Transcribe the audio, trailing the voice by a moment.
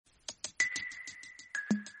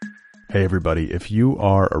Hey everybody, if you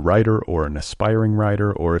are a writer or an aspiring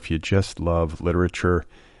writer, or if you just love literature,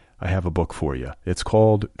 I have a book for you. It's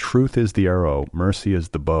called Truth is the Arrow, Mercy is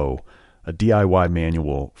the Bow, a DIY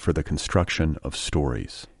manual for the construction of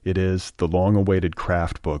stories. It is the long-awaited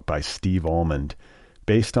craft book by Steve Almond,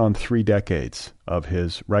 based on 3 decades of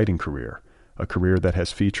his writing career, a career that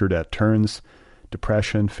has featured at turns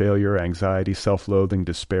depression, failure, anxiety, self-loathing,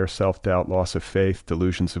 despair, self-doubt, loss of faith,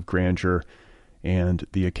 delusions of grandeur, and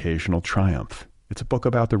the occasional triumph. It's a book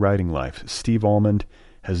about the writing life. Steve Almond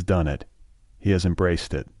has done it. He has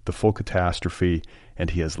embraced it, the full catastrophe, and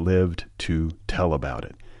he has lived to tell about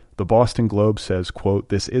it. The Boston Globe says, quote,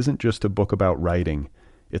 "This isn't just a book about writing,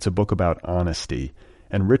 it's a book about honesty."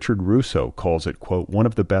 And Richard Russo calls it, quote, "one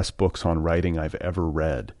of the best books on writing I've ever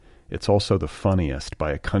read. It's also the funniest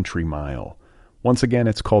by a country mile." Once again,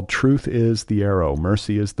 it's called Truth is the Arrow,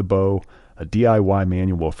 Mercy is the Bow, a DIY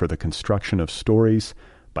manual for the construction of stories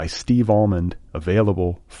by Steve Almond,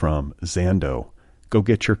 available from Zando. Go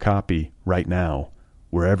get your copy right now,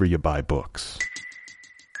 wherever you buy books.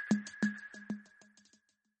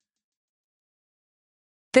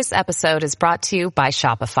 This episode is brought to you by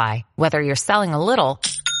Shopify. Whether you're selling a little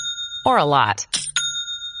or a lot,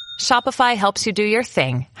 Shopify helps you do your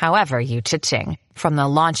thing, however you cha-ching. From the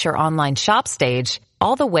launch your online shop stage,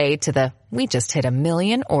 all the way to the we just hit 1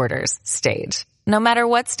 million orders stage. No matter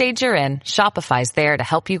what stage you're in, Shopify's there to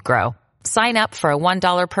help you grow. Sign up for a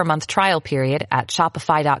 $1 per month trial period at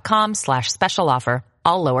shopify.com/special offer,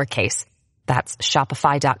 all lowercase. That's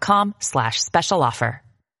shopify.com/special offer.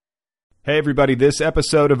 Hey everybody, this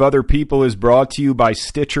episode of Other People is brought to you by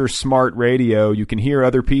Stitcher Smart Radio. You can hear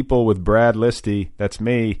Other People with Brad Listy. That's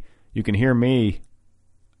me. You can hear me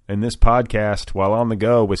in this podcast while on the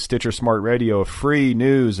go with Stitcher Smart Radio, a free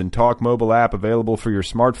news and talk mobile app available for your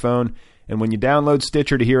smartphone. And when you download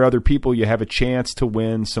Stitcher to hear Other People, you have a chance to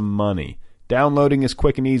win some money. Downloading is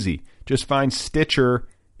quick and easy. Just find Stitcher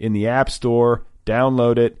in the App Store,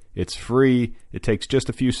 download it. It's free. It takes just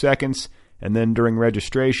a few seconds. And then during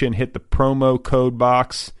registration, hit the promo code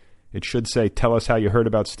box. It should say, "Tell us how you heard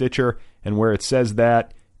about Stitcher." And where it says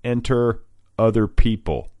that, enter Other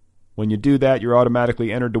People. When you do that, you're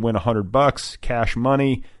automatically entered to win $100, cash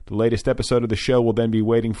money. The latest episode of the show will then be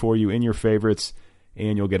waiting for you in your favorites,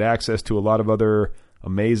 and you'll get access to a lot of other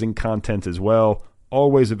amazing content as well,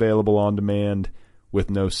 always available on demand with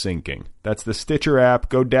no syncing. That's the Stitcher app.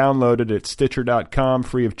 Go download it at Stitcher.com,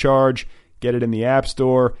 free of charge. Get it in the App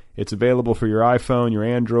Store. It's available for your iPhone, your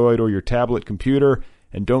Android, or your tablet computer.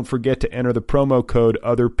 And don't forget to enter the promo code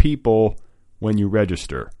OTHERPEOPLE when you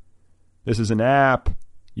register. This is an app.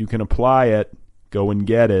 You can apply it. Go and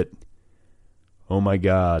get it. Oh my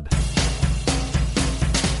God.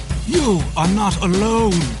 You are not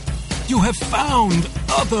alone. You have found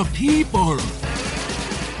other people.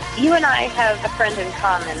 You and I have a friend in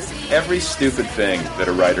common. Every stupid thing that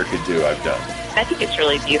a writer could do, I've done. I think it's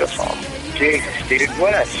really beautiful. Jake, did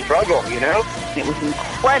what a struggle, you know? It was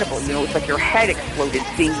incredible, it's like your head exploded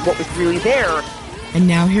seeing what was really there. And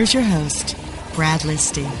now here's your host, Brad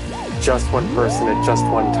Listy. Just one person at just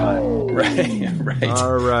one time. Right.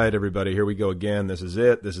 All right, everybody, here we go again. This is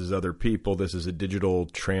it. This is Other People. This is a digital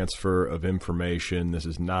transfer of information. This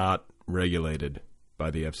is not regulated by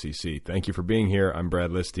the FCC. Thank you for being here. I'm Brad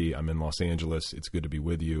Listy. I'm in Los Angeles. It's good to be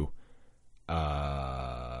with you.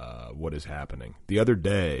 What is happening? The other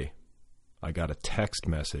day, I got a text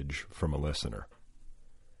message from a listener.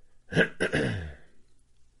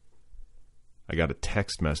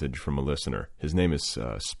 His name is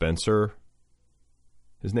Spencer.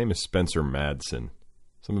 His name is Spencer Madsen.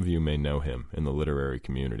 Some of you may know him in the literary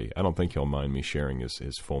community. I don't think he'll mind me sharing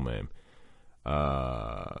his full name.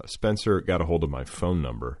 Spencer got a hold of my phone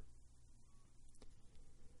number.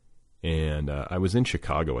 And I was in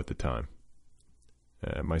Chicago at the time.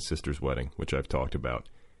 My sister's wedding, which I've talked about.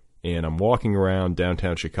 And I'm walking around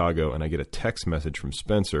downtown Chicago, and I get a text message from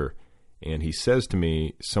Spencer, and he says to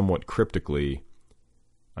me somewhat cryptically,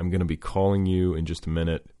 "I'm going to be calling you in just a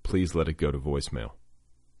minute. Please let it go to voicemail."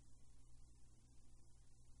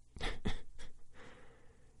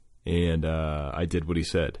 And I did what he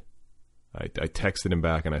said. I texted him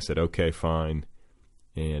back, and I said, "Okay, fine."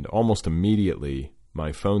 And almost immediately,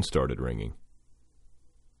 my phone started ringing.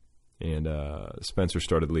 And Spencer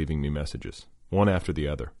started leaving me messages, one after the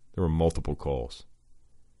other. There were multiple calls.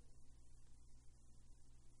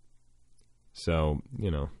 So,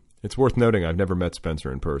 it's worth noting I've never met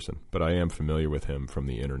Spencer in person, but I am familiar with him from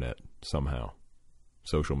the internet somehow.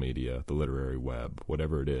 Social media, the literary web,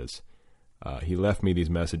 whatever it is. He left me these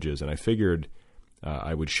messages, and I figured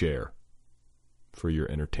I would share for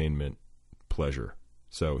your entertainment pleasure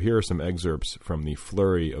So here are some excerpts from the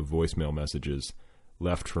flurry of voicemail messages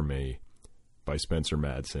left for me by Spencer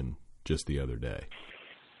Madsen just the other day.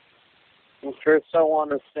 Well, first, I want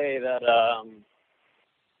to say that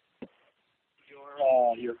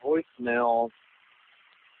your voicemail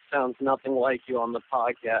sounds nothing like you on the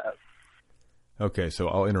podcast. Okay, so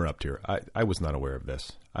I'll interrupt here. I was not aware of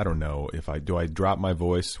this. I don't know if I drop my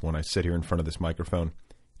voice when I sit here in front of this microphone.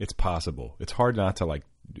 It's possible. It's hard not to like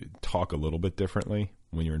talk a little bit differently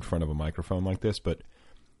when you're in front of a microphone like this, but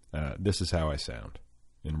this is how I sound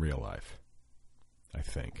in real life, I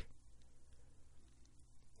think.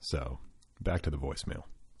 So, back to the voicemail.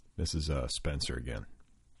 This is Spencer again.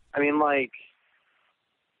 I mean, like,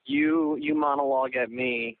 you monologue at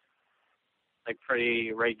me, like,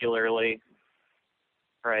 pretty regularly,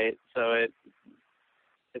 right? So it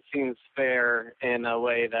seems fair in a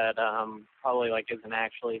way that probably, like, isn't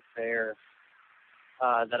actually fair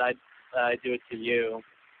that I do it to you.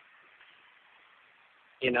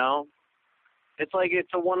 You know? It's like it's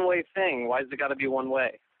a one-way thing. Why has it got to be one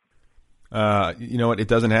way? You know what? It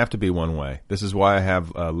doesn't have to be one way. This is why I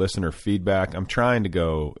have listener feedback. I'm trying to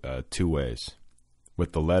go two ways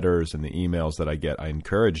with the letters and the emails that I get. I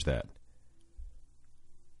encourage that.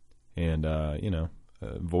 And,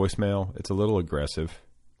 voicemail, it's a little aggressive,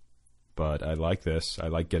 but I like this. I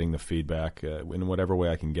like getting the feedback in whatever way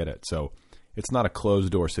I can get it. So it's not a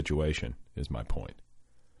closed-door situation is my point.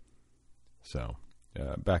 So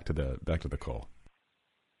back to the call.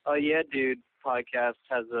 Oh, yeah, dude. Podcast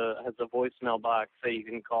has a voicemail box that you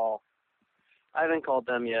can call. I haven't called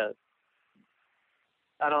them yet.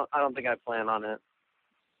 I don't think I plan on it.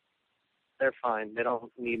 They're fine. They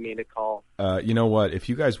don't need me to call. You know what? If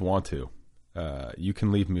you guys want to, you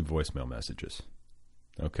can leave me voicemail messages.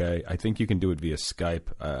 Okay? I think you can do it via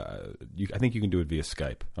Skype. I think you can do it via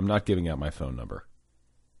Skype. I'm not giving out my phone number.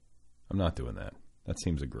 I'm not doing that. That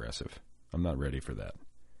seems aggressive. I'm not ready for that.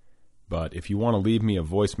 But if you want to leave me a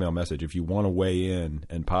voicemail message, if you want to weigh in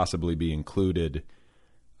and possibly be included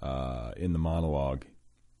in the monologue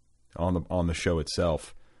on the show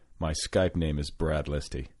itself, my Skype name is Brad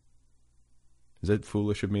Listy. Is it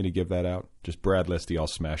foolish of me to give that out? Just Brad Listy all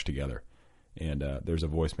smashed together. And there's a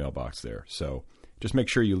voicemail box there. So just make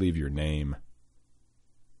sure you leave your name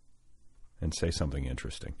and say something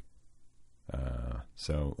interesting.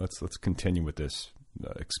 So let's continue with this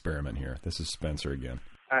experiment here. This is Spencer again.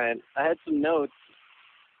 All right. I had some notes.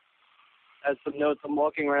 I'm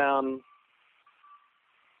walking around,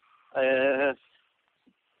 I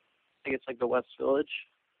think it's like the West Village,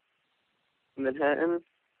 Manhattan,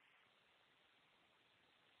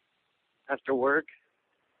 after work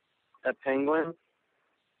at Penguin.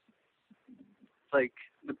 It's like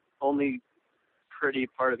the only pretty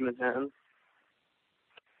part of Manhattan,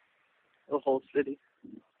 the whole city.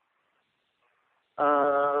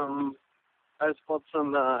 I just bought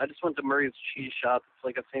some. I just went to Murray's Cheese Shop. It's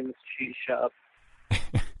like a famous cheese shop.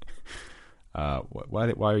 Why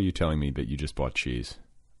are you telling me that you just bought cheese?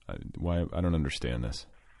 Why? I don't understand this.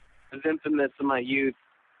 It was infamous in my youth.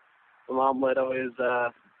 My mom would always,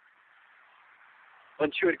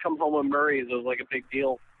 when she would come home with Murray's, it was like a big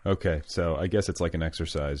deal. Okay, so I guess it's like an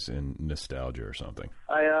exercise in nostalgia or something.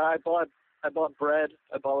 I bought bread.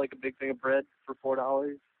 I bought like a big thing of bread for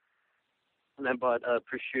 $4, and I bought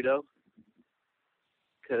prosciutto.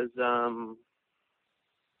 Because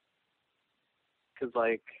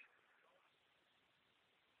like,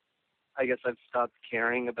 I guess I've stopped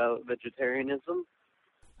caring about vegetarianism.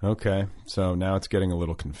 Okay, so now it's getting a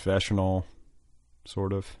little confessional,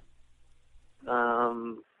 sort of.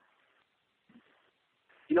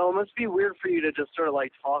 It must be weird for you to just sort of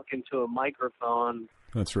like talk into a microphone.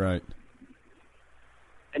 That's right.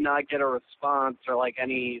 And not get a response or like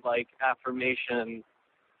any like affirmation.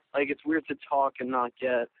 Like, it's weird to talk and not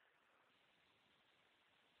get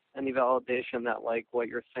any validation that, like, what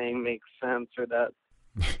you're saying makes sense or that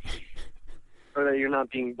you're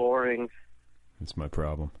not being boring. That's my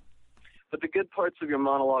problem. But the good parts of your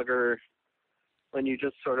monologue are when you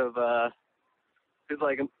just sort of,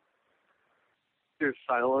 there's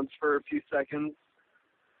silence for a few seconds.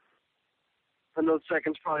 And those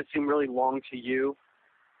seconds probably seem really long to you.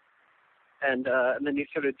 And then you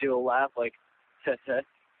sort of do a laugh, like, heh.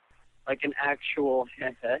 Like an actual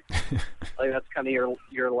heh. Like that's kind of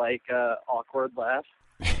your like awkward laugh.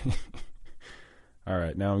 All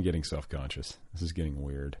right, now I'm getting self-conscious. This is getting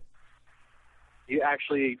weird. You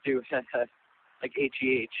actually do heh, like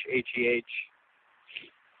H-E-H.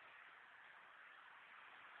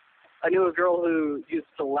 I knew a girl who used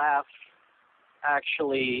to laugh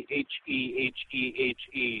actually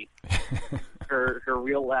H-E-H-E-H-E. Her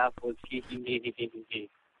real laugh was hee.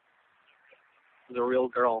 She's a real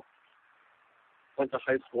girl. Went to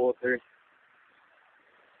high school with her.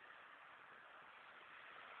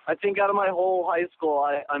 I think out of my whole high school,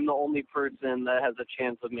 I'm the only person that has a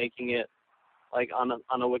chance of making it, like on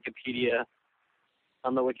a Wikipedia,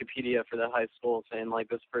 on the Wikipedia for the high school, saying like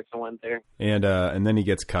this person went there. And then he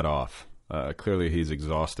gets cut off. Clearly, he's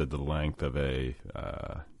exhausted the length of a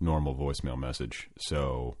normal voicemail message,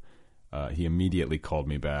 so he immediately called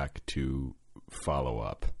me back to follow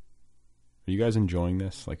up. Are you guys enjoying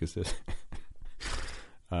this? Like, is this?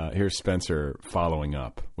 Here's Spencer following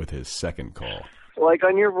up with his second call. Like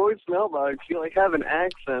on your voicemail box, you like have an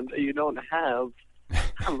accent that you don't have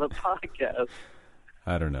on the podcast.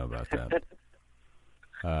 I don't know about that.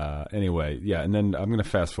 Anyway, yeah, and then I'm going to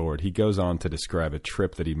fast forward. He goes on to describe a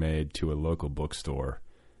trip that he made to a local bookstore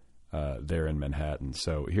there in Manhattan.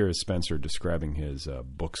 So here is Spencer describing his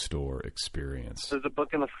bookstore experience. There's a book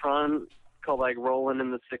in the front called like Rolling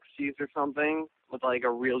in the 60s or something with like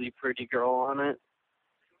a really pretty girl on it.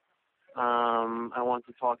 I want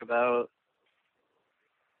to talk about,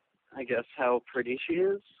 I guess, how pretty she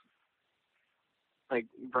is. Like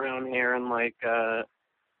brown hair and like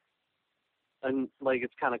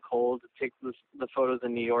it's kind of cold. It takes the photos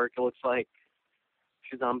in New York. It looks like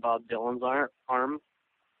she's on Bob Dylan's arm.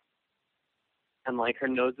 And like her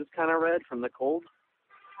nose is kind of red from the cold.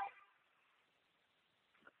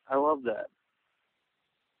 I love that.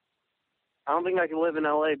 I don't think I can live in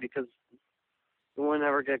LA because it won't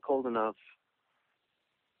ever get cold enough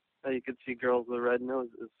that you could see girls with red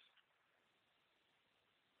noses.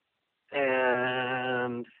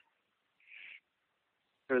 And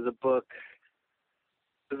there's a book.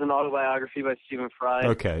 There's an autobiography by Stephen Fry.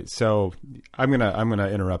 Okay, so I'm gonna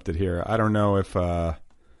interrupt it here. I don't know if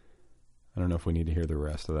we need to hear the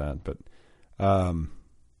rest of that, but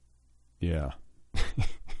yeah.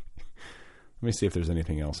 Let me see if there's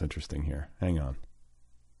anything else interesting here. Hang on.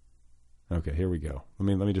 Okay, here we go. Let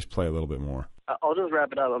me just play a little bit more. I'll just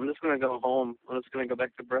wrap it up. I'm just gonna go home. I'm just gonna go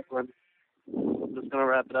back to Brooklyn. I'm just gonna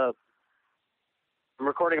wrap it up. I'm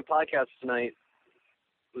recording a podcast tonight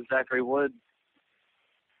with Zachary Wood.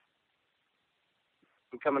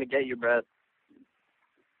 I'm coming to get you, Brett.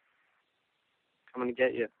 Coming to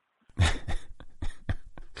get you.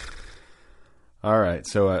 All right,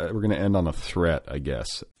 so we're going to end on a threat, I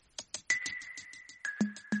guess.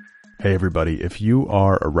 Hey, everybody, if you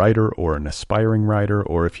are a writer or an aspiring writer,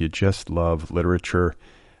 or if you just love literature,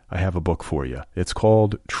 I have a book for you. It's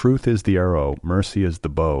called Truth is the Arrow, Mercy is the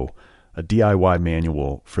Bow, a DIY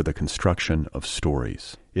manual for the construction of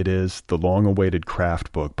stories. It is the long-awaited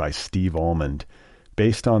craft book by Steve Almond,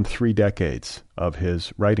 based on 3 decades of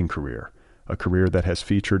his writing career, a career that has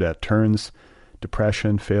featured at turns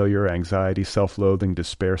depression, failure, anxiety, self-loathing,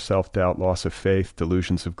 despair, self-doubt, loss of faith,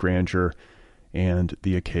 delusions of grandeur, and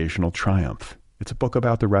the occasional triumph. It's a book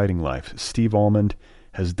about the writing life. Steve Almond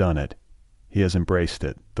has done it. He has embraced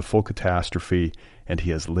it, the full catastrophe, and he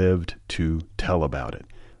has lived to tell about it.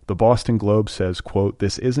 The Boston Globe says, quote,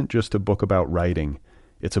 "This isn't just a book about writing,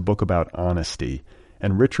 it's a book about honesty."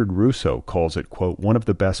 And Richard Russo calls it, quote, "one of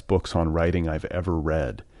the best books on writing I've ever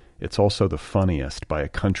read. It's also the funniest by a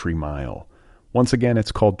country mile." Once again,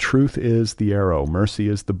 it's called Truth is the Arrow, Mercy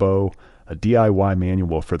is the Bow, a DIY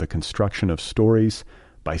manual for the construction of stories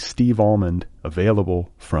by Steve Almond,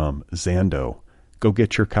 available from Zando. Go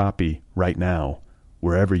get your copy right now,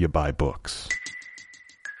 wherever you buy books.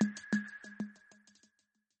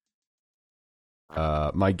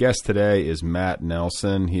 My guest today is Matt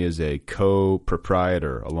Nelson. He is a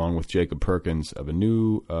co-proprietor, along with Jacob Perkins, of a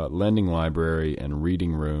new lending library and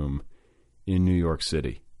reading room in New York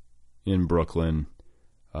City, in Brooklyn,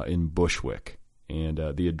 in Bushwick. And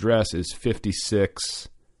the address is 56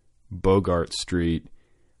 Bogart Street,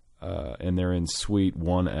 and they're in Suite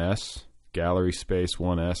 1S, Gallery Space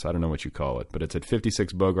 1S. I don't know what you call it, but it's at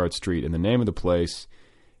 56 Bogart Street, and the name of the place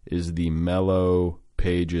is the Mellow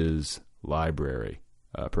Pages Library.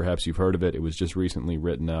 Perhaps you've heard of it. It was just recently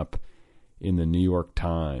written up in the New York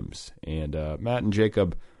Times. And Matt and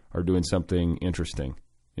Jacob are doing something interesting,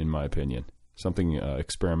 in my opinion. Something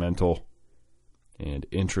experimental and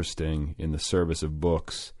interesting in the service of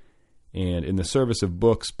books, and in the service of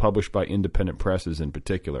books published by independent presses in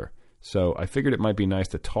particular. So I figured it might be nice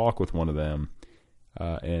to talk with one of them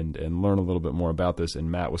and learn a little bit more about this,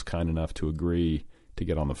 and Matt was kind enough to agree to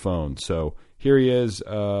get on the phone. So here he is,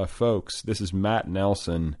 folks. This is Matt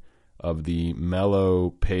Nelson of the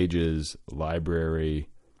Mellow Pages Library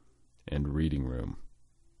and Reading Room.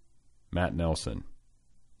 Matt Nelson,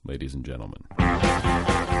 ladies and gentlemen.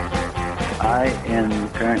 I am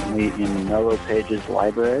currently in Mellow Pages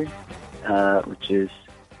Library, which is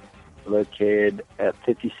located at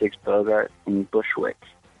 56 Bogart in Bushwick,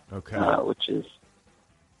 which is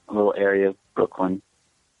a little area of Brooklyn.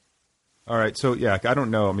 All right, so yeah, I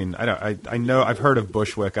don't know. I mean, I know I've heard of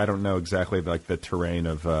Bushwick. I don't know exactly like the terrain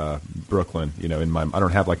of Brooklyn. You know, I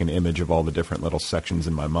don't have like an image of all the different little sections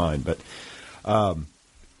in my mind. But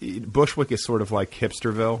Bushwick is sort of like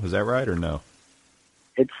Hipsterville. Is that right or no?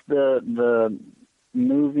 It's the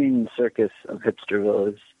moving circus of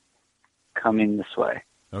Hipsterville is coming this way.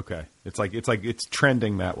 Okay, it's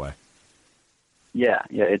trending that way. Yeah,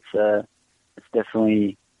 it's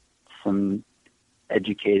definitely some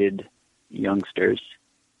educated youngsters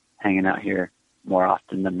hanging out here more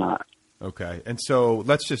often than not. Okay, and so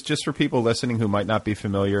let's just for people listening who might not be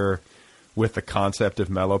familiar with the concept of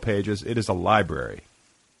Mellow Pages, it is a library.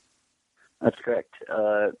 That's correct.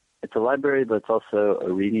 It's a library, but it's also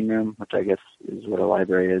a reading room, which I guess is what a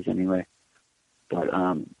library is anyway. But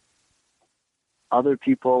other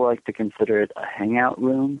people like to consider it a hangout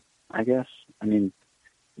room, I guess. I mean,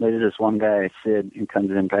 there's this one guy, Sid, who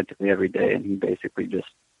comes in practically every day, and he basically just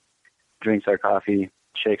drinks our coffee,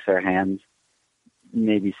 shakes our hands,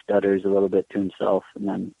 maybe stutters a little bit to himself, and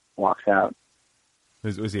then walks out.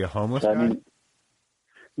 Was he a homeless guy? I mean,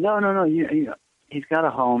 no. He's got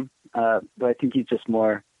a home, but I think he's just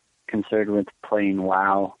more concerned with playing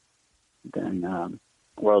WoW than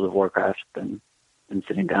World of Warcraft than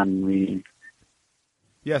sitting down and reading.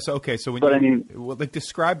 Yes. Okay. So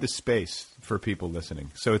describe the space for people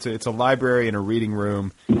listening. So it's a library and a reading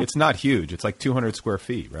room. It's not huge. It's like 200 square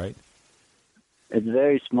feet, right? It's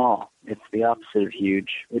very small. It's the opposite of huge,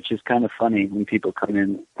 which is kind of funny. When people come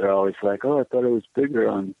in, they're always like, "Oh, I thought it was bigger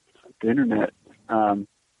on the internet,"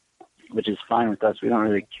 which is fine with us. We don't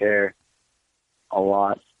really care a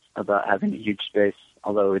lot about having a huge space,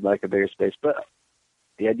 although we'd like a bigger space. But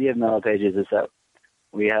the idea of Mellow Pages is that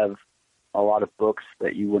we have a lot of books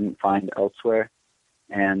that you wouldn't find elsewhere.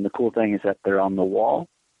 And the cool thing is that they're on the wall.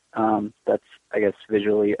 That's, I guess,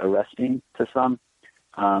 visually arresting to some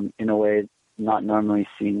in a way not normally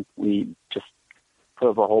seen. We just put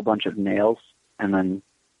up a whole bunch of nails and then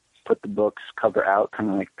put the books cover out, kind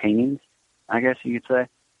of like paintings, I guess you could say.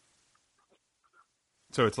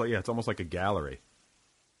 So it's like, it's almost like a gallery.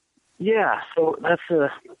 Yeah, so that's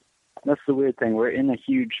the weird thing. We're in a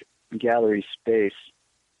huge gallery space,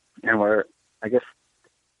 and we're, I guess,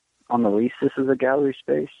 on the lease, this is a gallery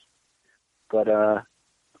space, but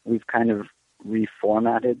we've kind of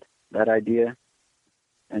reformatted that idea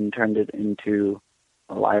and turned it into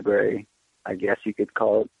a library. I guess you could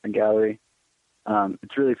call it a gallery.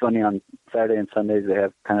 It's really funny. On Saturday and Sundays, they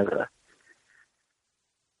have kind of a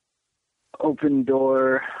open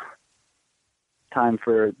door time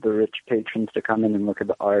for the rich patrons to come in and look at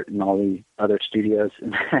the art and all the other studios,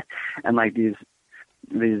 and like these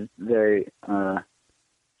very I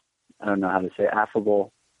don't know how to say,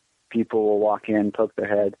 affable people will walk in, poke their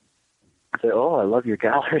head, say, "Oh, I love your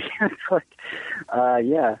gallery." It's like,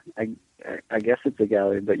 yeah, I guess it's a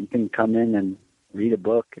gallery, but you can come in and read a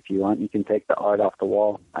book if you want. You can take the art off the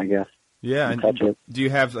wall, I guess. Yeah, and touch it. Do you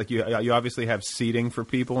have you obviously have seating for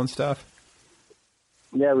people and stuff?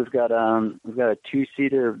 Yeah, we've got a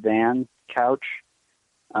 2-seater van couch.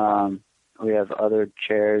 We have other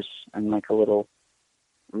chairs and like a little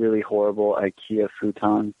really horrible IKEA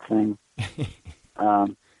futon thing.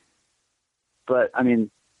 But I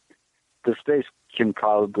mean, the space can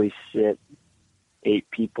probably sit 8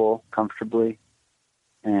 people comfortably,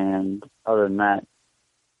 and other than that,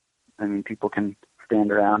 I mean, people can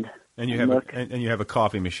stand around. And you have a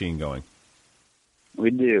coffee machine going.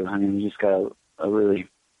 We do. I mean, we just got a really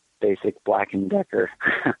basic Black & Decker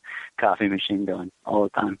coffee machine going all the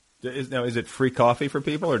time. Is it free coffee for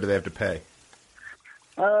people, or do they have to pay?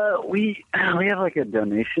 We have like a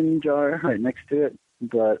donation jar right next to it,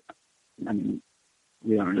 but I mean,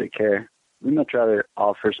 we don't really care. We'd much rather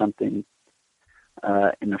offer something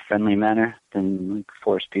in a friendly manner than like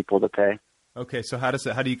force people to pay. Okay, so how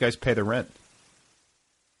do you guys pay the rent?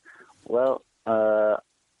 Well,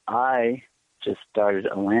 I just started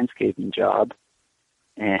a landscaping job,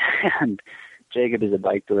 and Jacob is a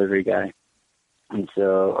bike delivery guy. And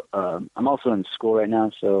so I'm also in school right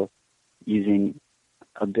now, so using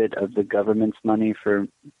a bit of the government's money for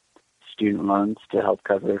student loans to help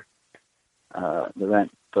cover the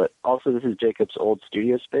rent. But also this is Jacob's old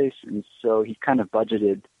studio space, and so he kind of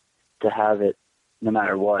budgeted to have it no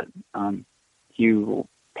matter what. He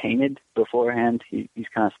painted beforehand. He's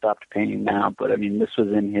kind of stopped painting now, but I mean, this was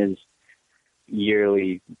in his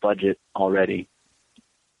yearly budget already.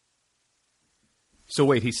 So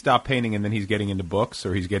wait, he stopped painting and then he's getting into books,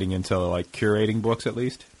 or he's getting into like curating books at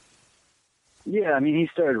least? Yeah, I mean, he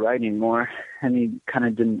started writing more, and he kind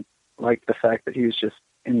of didn't liked the fact that he was just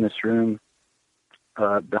in this room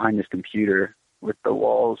behind his computer with the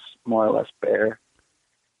walls more or less bare.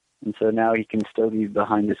 And so now he can still be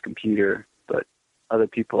behind his computer, but other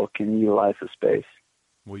people can utilize the space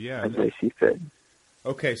as they see fit.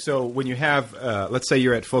 Okay, so when you have, let's say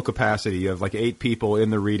you're at full capacity, you have like 8 people in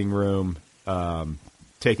the reading room,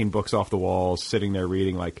 taking books off the walls, sitting there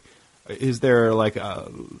reading. Like, is there like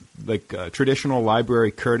traditional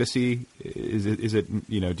library courtesy? Is it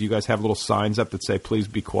do you guys have little signs up that say please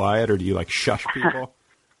be quiet, or do you like shush people?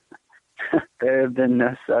 There have been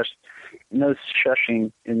no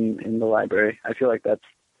shushing in the library. I feel like that's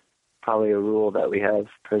probably a rule that we have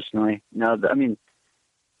personally. No, I mean,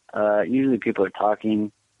 usually people are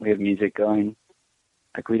talking. We have music going.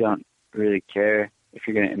 Like, we don't really care if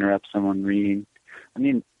you're going to interrupt someone reading. I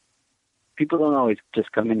mean, people don't always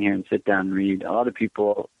just come in here and sit down and read. A lot of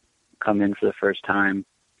people come in for the first time,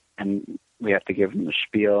 and we have to give them the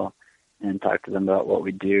spiel and talk to them about what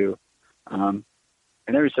we do. And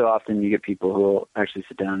every so often you get people who will actually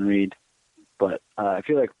sit down and read. But I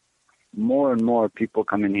feel like more and more people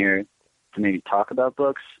come in here to maybe talk about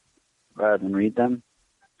books rather than read them,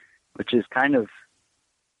 which is kind of,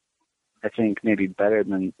 I think, maybe better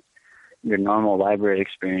than your normal library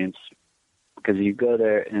experience, because you go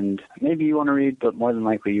there and maybe you want to read, but more than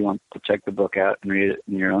likely you want to check the book out and read it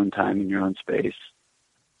in your own time, in your own space.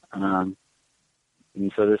 And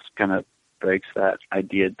so this kind of breaks that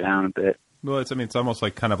idea down a bit. Well, it's almost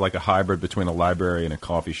like kind of like a hybrid between a library and a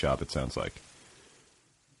coffee shop, it sounds like.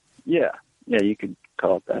 Yeah, you could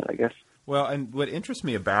call it that, I guess. Well, and what interests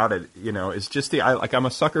me about it, is just I'm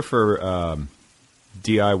a sucker for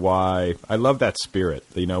DIY. I love that spirit,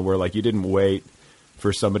 where like you didn't wait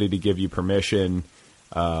for somebody to give you permission.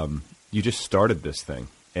 You just started this thing.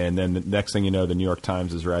 And then the next thing you know, the New York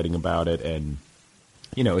Times is writing about it, and,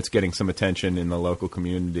 it's getting some attention in the local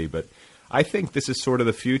community. But I think this is sort of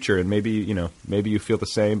the future, and maybe you feel the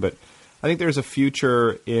same, but I think there's a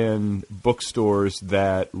future in bookstores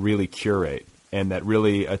that really curate and that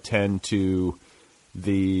really attend to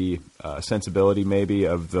the sensibility maybe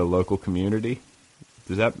of the local community.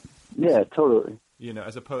 Does that? Yeah, totally.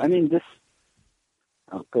 As opposed. I mean, this.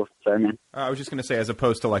 Oh, go. Sorry, man. I was just going to say, as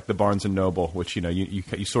opposed to like the Barnes and Noble, which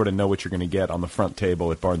you sort of know what you're going to get on the front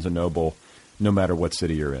table at Barnes and Noble, no matter what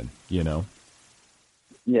city you're in. Yeah.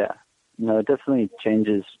 No, it definitely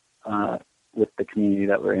changes with the community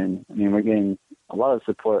that we're in. I mean, we're getting a lot of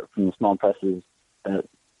support from the small presses that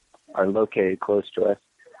are located close to us,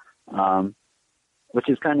 which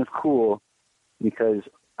is kind of cool because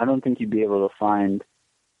I don't think you'd be able to find,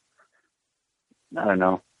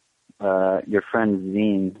 your friend's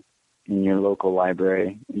zine in your local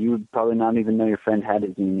library. You would probably not even know your friend had a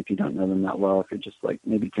zine if you don't know them that well, if you're just like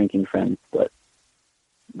maybe drinking friends. But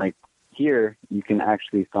like here, you can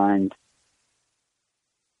actually find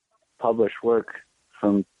published work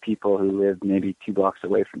from people who live maybe 2 blocks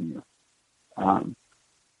away from you,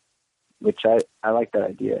 which I like that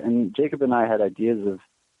idea. And Jacob and I had ideas of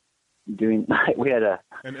doing. We had a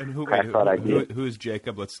crackpot idea. Who is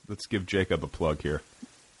Jacob? Let's give Jacob a plug here.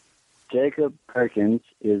 Jacob Perkins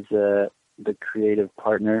is the creative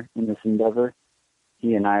partner in this endeavor.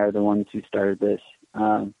 He and I are the ones who started this.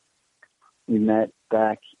 We met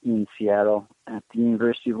back in Seattle at the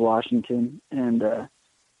University of Washington, and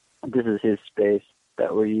this is his space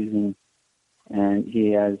that we're using, and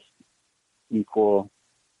he has equal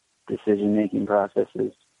decision-making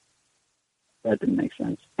processes. That didn't make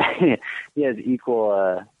sense. He has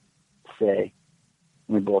equal say.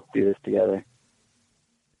 We both do this together.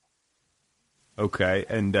 Okay,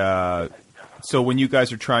 and so when you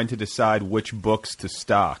guys are trying to decide which books to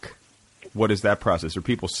stock, what is that process? Are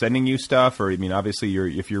people sending you stuff? Or, obviously,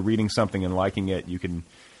 if you're reading something and liking it, you can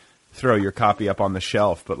throw your copy up on the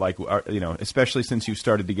shelf. But, especially since you've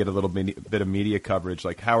started to get a little bit of media coverage,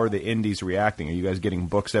 like, how are the indies reacting? Are you guys getting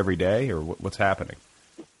books every day, or what's happening?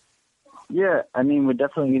 Yeah, we're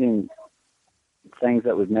definitely getting things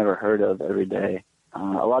that we've never heard of every day.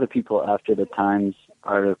 A lot of people, after the Times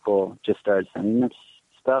article, just started sending us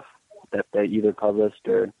stuff that they either published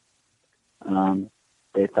or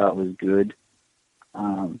they thought was good,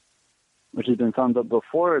 which has been fun. But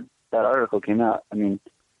before that article came out,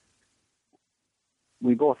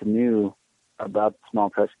 we both knew about the small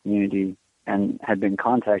press community and had been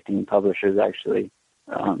contacting publishers, actually.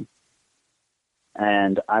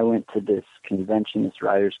 And I went to this convention, this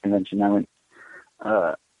writers' convention. I went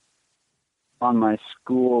on my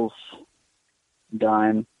school's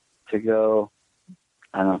dime to go,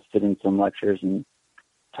 sit in some lectures and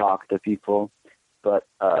talk to people. But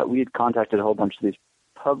we had contacted a whole bunch of these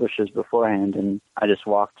publishers beforehand, and I just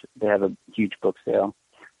walked. They have a huge book sale.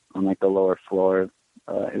 on like the lower floor.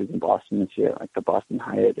 It was in Boston this year, like the Boston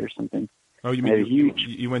Hyatt or something. Oh, you mean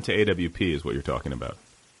you went to AWP is what you're talking about?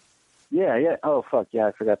 Yeah. Oh, fuck, yeah,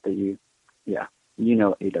 I forgot that you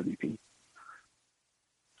know AWP.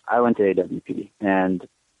 I went to AWP and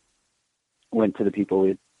went to the people we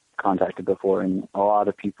had contacted before, and a lot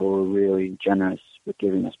of people were really generous with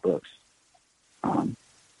giving us books.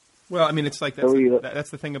 Well, I mean, it's like that's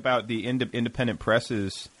the thing about the independent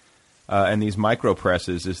presses and these micro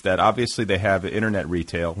presses is that obviously they have internet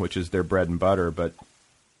retail, which is their bread and butter, but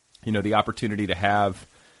the opportunity to have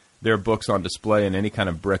their books on display in any kind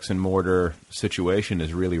of bricks and mortar situation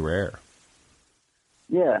is really rare.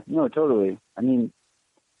 Yeah, no, totally. I mean,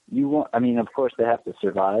 of course they have to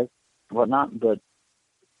survive, whatnot, but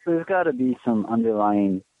there's got to be some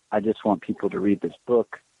underlying, I just want people to read this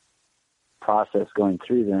book process going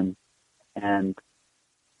through them. And,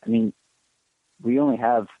 I mean, we only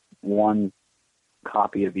have one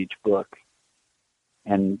copy of each book,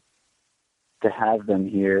 and to have them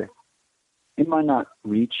here, it might not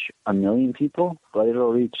reach 1 million people, but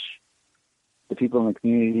it'll reach the people in the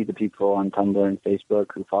community, the people on Tumblr and Facebook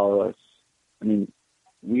who follow us. I mean,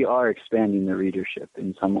 we are expanding the readership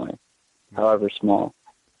in some way, however small.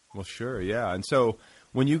 Well, sure, yeah. And so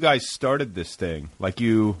when you guys started this thing,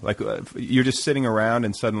 you're just sitting around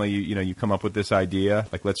and suddenly you come up with this idea,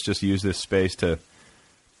 like let's just use this space to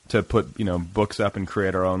put books up and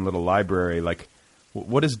create our own little library. Like,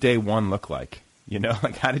 what does day one look like?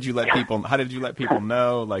 Like how did you let people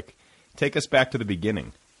know? Like, take us back to the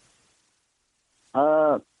beginning.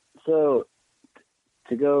 So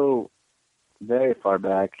to go very far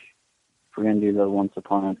back, if we're going to do the Once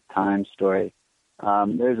Upon a Time story,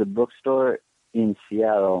 there's a bookstore in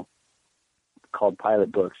Seattle called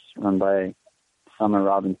Pilot Books, run by Summer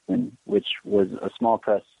Robinson, which was a small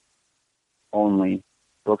press only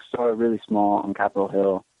bookstore, really small on Capitol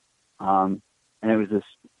Hill. And it was this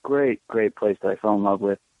great, great place that I fell in love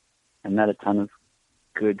with and met a ton of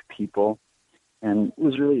good people and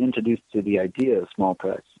was really introduced to the idea of small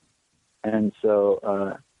press. And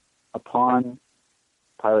so upon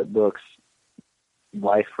Pilot Books'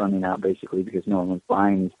 life running out, basically, because no one was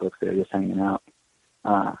buying these books, they were just hanging out.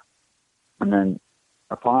 And then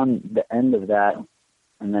upon the end of that,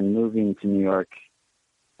 and then moving to New York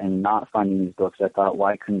and not finding these books, I thought,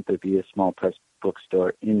 why couldn't there be a small press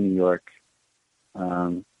bookstore in New York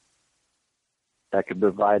that could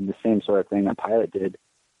provide the same sort of thing that Pilot did?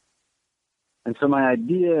 And so my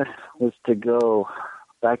idea was to go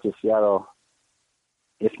back to Seattle,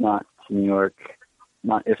 if not to New York,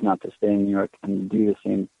 if not to stay in New York, and do the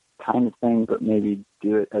same kind of thing, but maybe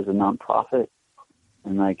do it as a nonprofit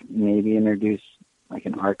and maybe introduce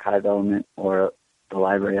an archive element or the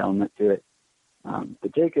library element to it.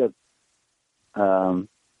 But Jacob had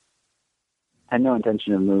no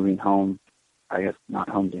intention of moving home. I guess not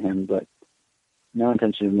home to him, but no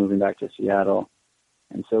intention of moving back to Seattle.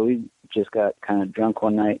 And so we just got kind of drunk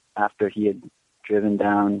one night after he had driven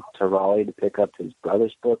down to Raleigh to pick up his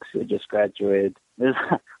brother's books who had just graduated. There's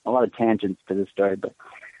a lot of tangents to this story, but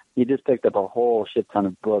he just picked up a whole shit ton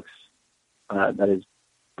of books that his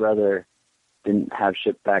brother didn't have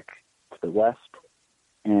shipped back to the West.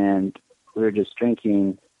 And we were just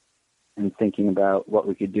drinking and thinking about what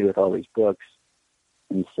we could do with all these books.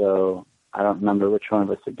 And so I don't remember which one of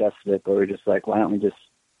us suggested it, but we were just like, why don't we just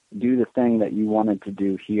do the thing that you wanted to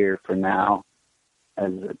do here for now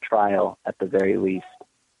as a trial at the very least,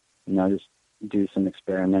 just do some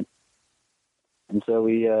experiment. And so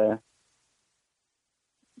we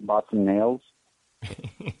bought some nails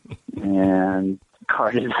and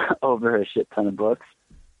carted over a shit ton of books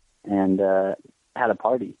and had a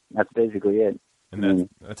party. That's basically it. And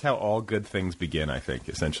that's how all good things begin, I think,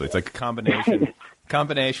 essentially. It's like a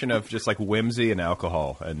combination of just like whimsy and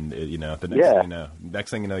alcohol. And, the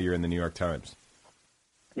next thing you know, you're in the New York Times.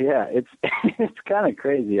 Yeah, it's kind of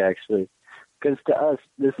crazy, actually, because to us,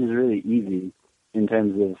 this is really easy in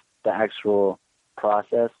terms of the actual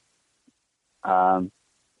process. I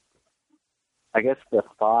guess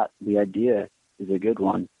the idea is a good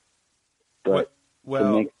one. But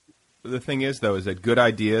the thing is, though, is that good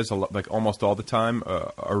ideas, like almost all the time,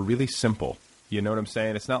 are really simple. You know what I'm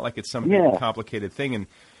saying? It's not like it's some complicated thing. And,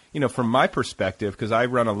 from my perspective, because I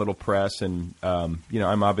run a little press and,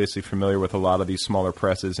 I'm obviously familiar with a lot of these smaller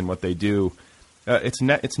presses and what they do.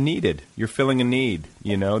 It's needed. You're filling a need.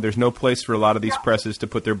 There's no place for a lot of these presses to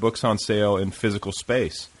put their books on sale in physical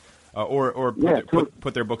space or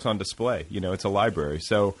put their books on display. It's a library.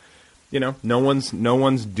 So, no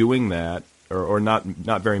one's doing that. Or not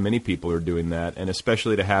very many people are doing that, and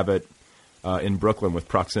especially to have it in Brooklyn with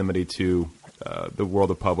proximity to the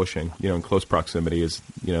world of publishing, in close proximity is,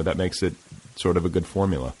 that makes it sort of a good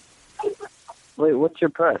formula. Wait, what's your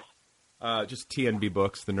press? Just TNB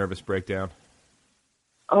Books, The Nervous Breakdown.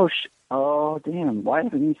 Oh, damn! Why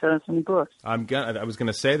haven't you sent us any books? I was going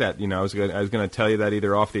to say that. I was going to tell you that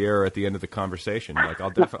either off the air or at the end of the conversation. Like,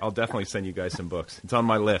 I'll definitely send you guys some books. It's on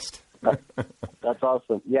my list. That's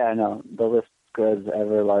awesome. Yeah, I know the list grows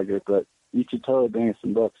ever larger, but you should totally bring us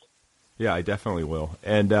some books. Yeah, I definitely will.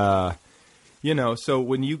 And so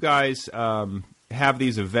when you guys have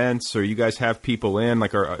these events, or you guys have people in,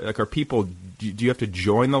 are people? Do you have to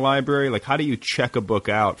join the library? Like, how do you check a book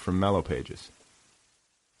out from Mellow Pages?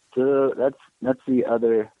 So that's the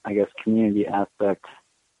other, I guess, community aspect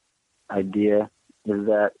idea, is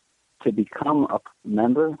that to become a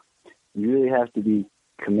member, you really have to be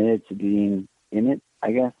committed to being in it,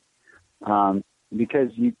 I guess, because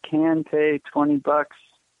you can pay $20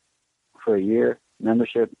 for a year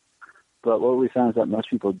membership, but what we found is that most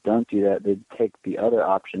people don't do that. They take the other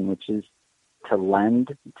option, which is to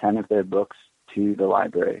lend 10 of their books to the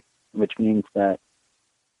library, which means that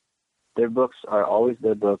their books are always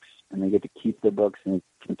their books, and they get to keep the books and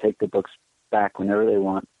can take the books back whenever they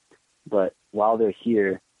want. But while they're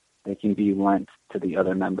here, they can be lent to the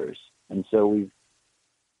other members. And so we've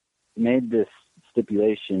made this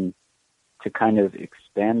stipulation to kind of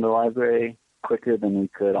expand the library quicker than we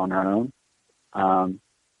could on our own,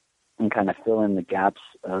 and kind of fill in the gaps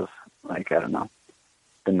of, like, I don't know,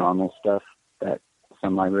 the normal stuff that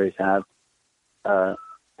some libraries have.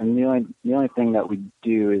 And the only thing that we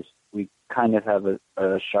do is we kind of have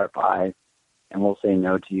a sharp eye, and we'll say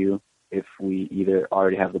no to you if we either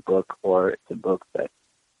already have the book or it's a book that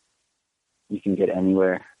you can get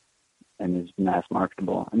anywhere and is mass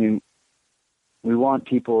marketable. I mean, we want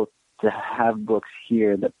people to have books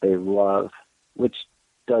here that they love, which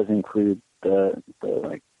does include the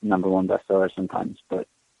like #1 bestseller sometimes. But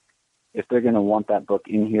if they're going to want that book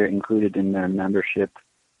in here included in their membership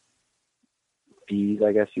fees,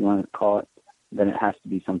 I guess you want to call it, then it has to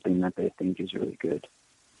be something that they think is really good.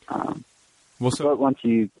 But once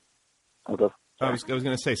you, I was going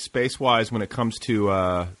to say, space-wise, when it comes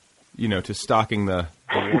to to stocking the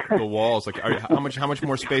walls, like, how much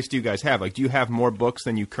more space do you guys have? Like, do you have more books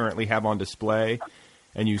than you currently have on display,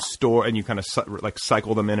 and you store and you kind of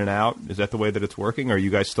cycle them in and out? Is that the way that it's working, or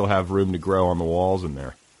you guys still have room to grow on the walls in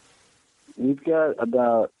there? We've got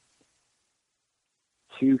about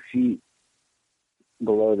 2 feet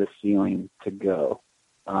below the ceiling to go.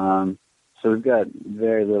 So we've got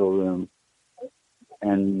very little room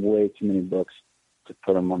and way too many books to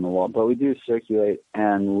put them on the wall. But we do circulate,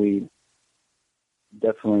 and we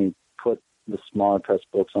definitely put the smaller press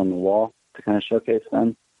books on the wall to kind of showcase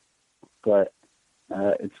them. But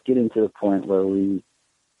it's getting to the point where we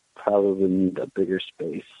probably need a bigger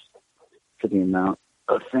space for the amount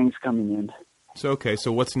of things coming in. So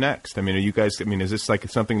what's next? I mean, is this like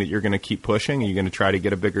something that you're going to keep pushing? Are you going to try to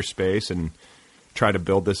get a bigger space and try to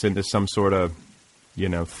build this into some sort of,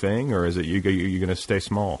 thing? Or is it you're going to stay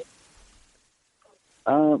small?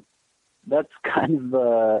 That's kind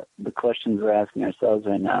of the questions we're asking ourselves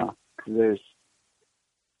right now. Because there's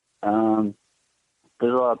a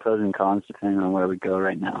lot of pros and cons depending on where we go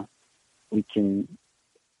right now. We can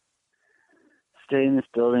stay in this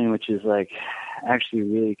building, which is like actually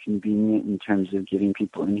really convenient in terms of getting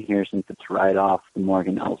people in here, since it's right off the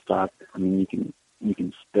Morgan L stop. I mean, you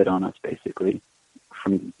can spit on us basically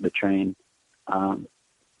from the train.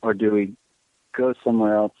 Or do we go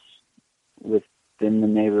somewhere else within the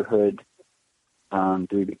neighborhood? Do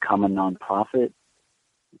we become a nonprofit?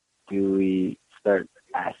 Do we start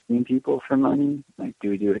asking people for money? Like, do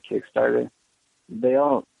we do a Kickstarter? They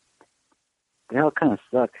all kind of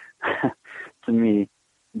suck to me,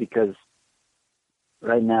 because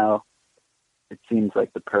right now it seems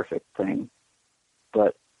like the perfect thing,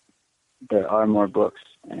 but there are more books,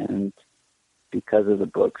 and because of the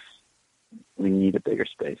books, we need a bigger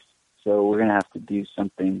space. So we're going to have to do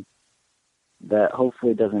something that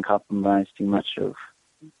hopefully doesn't compromise too much of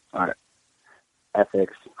our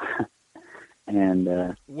ethics.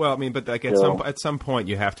 And well, I mean, but like at some point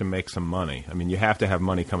you have to make some money. I mean, you have to have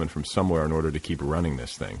money coming from somewhere in order to keep running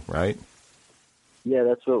this thing, right? Yeah,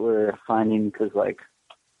 that's what we're finding, because, like,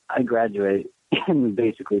 I graduate in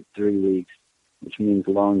basically 3 weeks, which means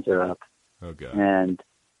loans are up. Oh, God. And,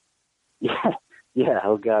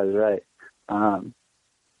 oh, God, right. And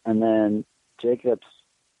then Jacob's,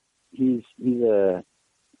 he's a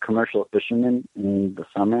commercial fisherman in the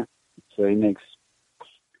summer, so he makes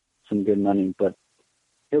some good money, but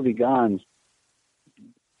he'll be gone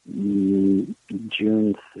June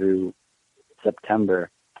through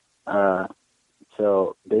September.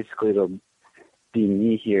 So basically it'll be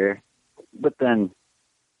me here. But then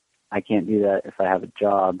I can't do that if I have a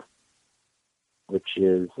job, which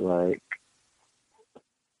is like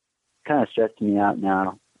kind of stressing me out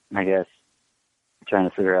now, I guess, trying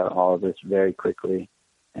to figure out all of this very quickly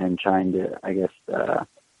and trying to, I guess,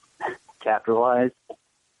 capitalize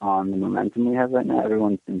on the momentum we have right now.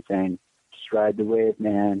 Everyone's been saying, just ride the wave,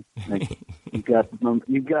 man. Like, you got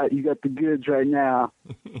the goods right now.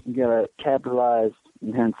 You gotta capitalize.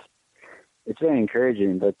 And hence, it's very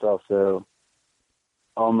encouraging, but it's also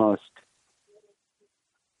almost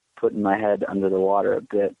putting my head under the water a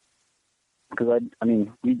bit, because I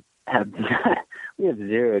mean, we have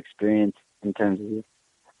zero experience in terms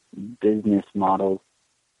of business models,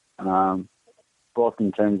 both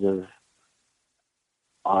in terms of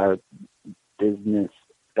our business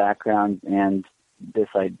background and this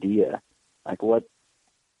idea. Like,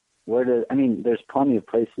 there's plenty of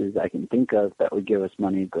places I can think of that would give us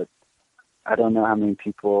money, but I don't know how many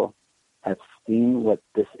people have seen what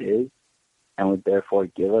this is and would therefore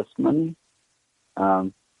give us money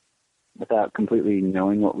without completely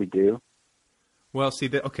knowing what we do. Well,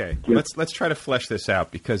 see, okay, let's try to flesh this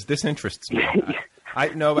out, because this interests me.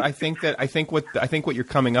 I think what you're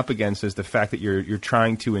coming up against is the fact that you're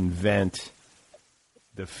trying to invent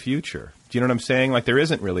the future. Do you know what I'm saying? Like, there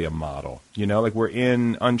isn't really a model. You know, like, we're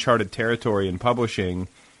in uncharted territory in publishing,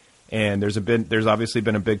 and there's obviously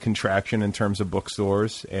been a big contraction in terms of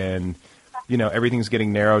bookstores, and you know, everything's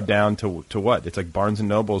getting narrowed down to what? It's like Barnes and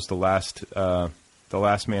Noble's the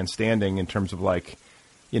last man standing in terms of, like,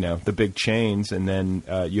 you know, the big chains, and then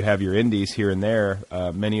you have your indies here and there,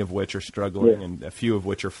 many of which are struggling, and a few of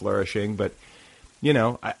which are flourishing. But, you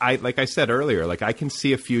know, I like I said earlier, like, I can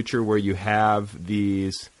see a future where you have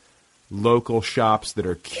these local shops that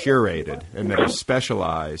are curated and that are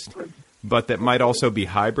specialized, but that might also be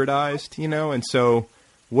hybridized, you know. And so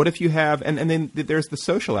what if you have, and then there's the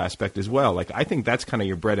social aspect as well. Like, I think that's kind of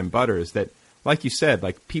your bread and butter, is that, like you said,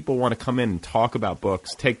 like, people want to come in and talk about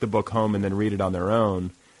books, take the book home, and then read it on their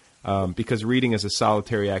own, because reading is a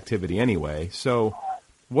solitary activity anyway. So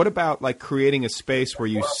what about, like, creating a space where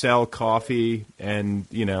you sell coffee and,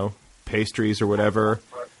 you know, pastries or whatever,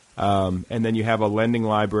 and then you have a lending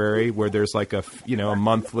library where there's like a, you know, a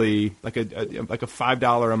monthly, like a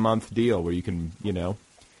 $5 a month deal where you can, you know,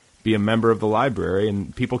 be a member of the library,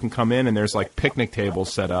 and people can come in and there's like picnic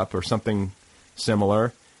tables set up or something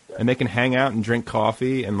similar, and they can hang out and drink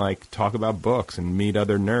coffee and, like, talk about books and meet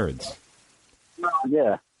other nerds.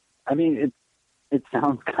 Yeah. I mean, it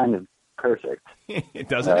sounds kind of perfect. It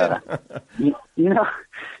doesn't. You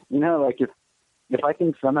know, like, if I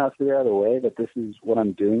can somehow figure out a way that this is what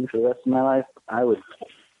I'm doing for the rest of my life, I would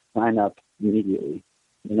sign up immediately.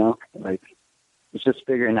 You know, like, it's just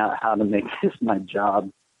figuring out how to make this my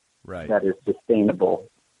job, right, that is sustainable,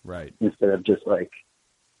 right, instead of just like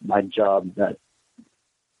my job that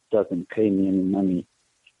doesn't pay me any money.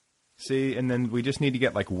 See, and then we just need to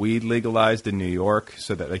get, like, weed legalized in New York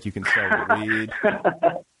so that, like, you can sell weed.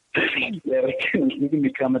 Yeah, we can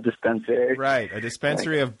become a dispensary. Right, a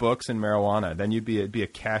dispensary of books and marijuana. Then it'd be a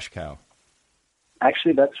cash cow.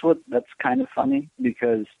 Actually, that's kind of funny,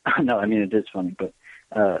 because no, I mean, it is funny, but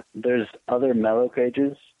there's other Mellow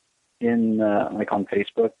pages in like on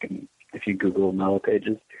Facebook, and if you Google Mellow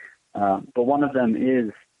pages, but one of them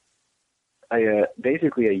is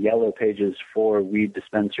basically a Yellow Pages for weed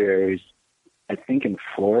dispensaries, I think in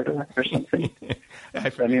Florida or something.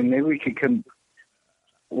 I mean, maybe we could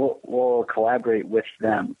we'll collaborate with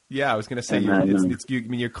them. Yeah, I was going to say,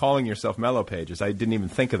 you're calling yourself Mellow Pages. I didn't even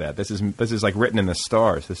think of that. This is like written in the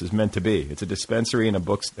stars. This is meant to be. It's a dispensary and a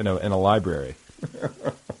books in a library.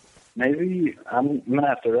 Maybe I'm going to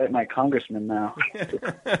have to write my congressman now.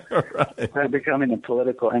 Right. Start becoming a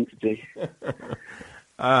political entity.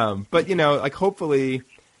 But, you know, like, hopefully,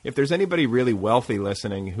 if there's anybody really wealthy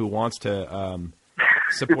listening who wants to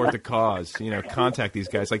support the cause, you know, contact these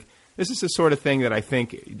guys. Like, this is the sort of thing that I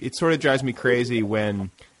think, it sort of drives me crazy when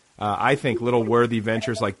I think little worthy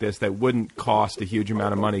ventures like this that wouldn't cost a huge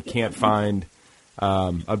amount of money can't find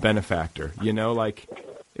a benefactor. You know, like,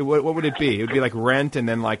 what would it be? It would be like rent and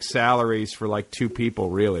then, like, salaries for, like, 2 people,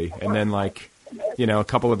 really. And then, like, you know, a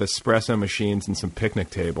couple of espresso machines and some picnic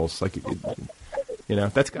tables. Like, you know,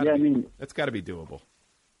 that's got to be doable.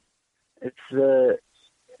 It's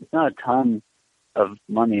not a ton of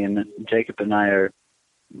money, and Jacob and I are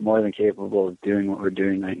more than capable of doing what we're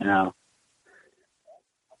doing right now.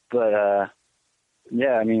 But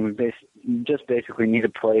yeah, I mean, we just basically need a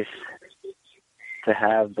place to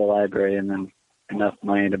have the library, and then enough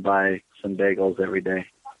money to buy some bagels every day.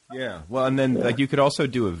 Yeah, well, and then like, you could also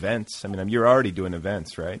do events. I mean, you're already doing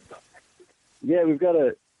events, right? Yeah, we've got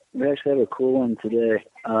We actually have a cool one today,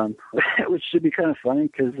 which should be kind of funny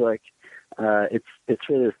because, like, it's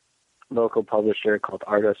for this local publisher called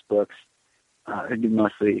Argos Books. They do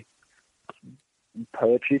mostly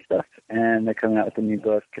poetry stuff, and they're coming out with a new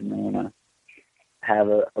book, and they want to have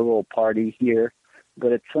a little party here.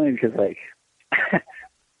 But it's funny because, like,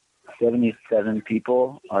 77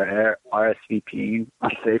 people are RSVPing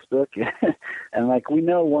on Facebook, and, like, we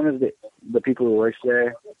know one of the people who works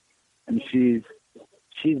there, and she's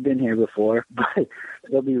been here before, but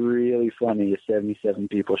it'll be really funny if 77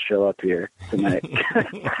 people show up here tonight.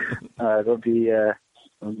 It'll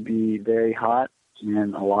be very hot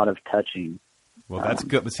and a lot of touching. Well, that's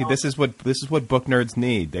good. But see, this is what book nerds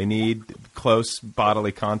need. They need close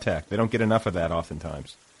bodily contact. They don't get enough of that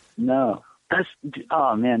oftentimes. No.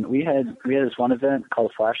 Oh man, we had this one event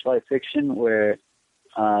called Flashlight Fiction where it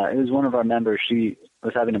was one of our members. She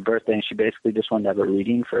was having a birthday and she basically just wanted to have a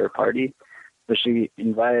reading for her party. So she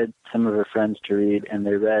invited some of her friends to read, and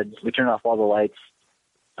they read. We turned off all the lights,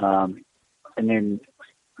 and then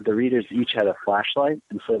the readers each had a flashlight,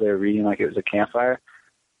 and so they were reading like it was a campfire.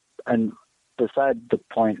 And beside the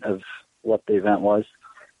point of what the event was,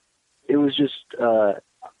 it was just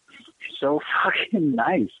so fucking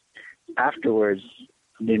nice. Afterwards,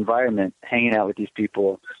 the environment, hanging out with these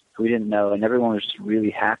people who we didn't know, and everyone was just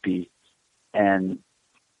really happy and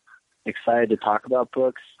excited to talk about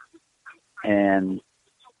books. And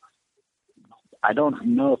I don't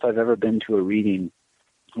know if I've ever been to a reading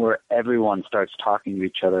where everyone starts talking to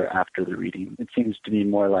each other after the reading. It seems to be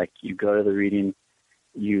more like you go to the reading,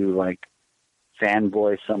 you like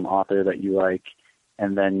fanboy some author that you like,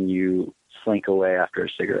 and then you slink away after a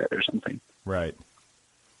cigarette or something. Right.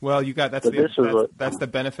 Well, that's the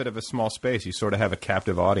benefit of a small space. You sort of have a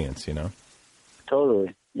captive audience, you know.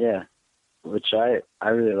 Totally, yeah. Which I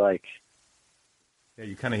really like. Yeah,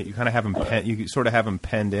 you kind of have them. You sort of have them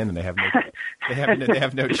penned in, and they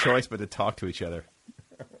have no choice but to talk to each other.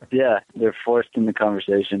 Yeah, they're forced into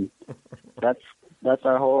conversation. That's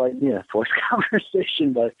our whole idea: forced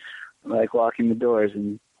conversation by like locking the doors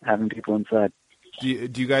and having people inside. Do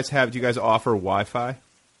you guys offer Wi-Fi?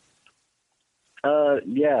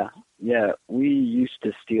 Yeah. We used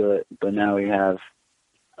to steal it, but now we have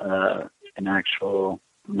an actual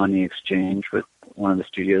money exchange with one of the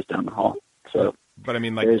studios down the hall. So. But I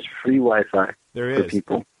mean, like, there's free Wi-Fi for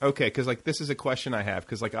people. Okay, because like this is a question I have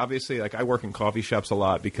because like obviously like I work in coffee shops a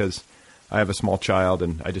lot because I have a small child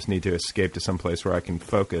and I just need to escape to some place where I can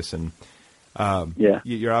focus. And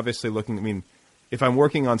you're obviously looking. I mean, if I'm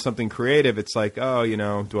working on something creative, it's like, oh, you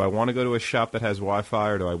know, do I want to go to a shop that has Wi-Fi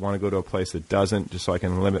or do I want to go to a place that doesn't, just so I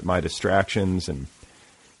can limit my distractions and.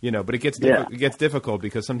 You know, but it gets difficult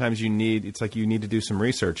because sometimes you need to do some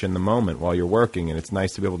research in the moment while you're working, and it's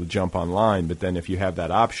nice to be able to jump online. But then if you have that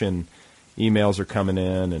option, emails are coming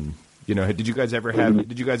in, and you know, did you guys ever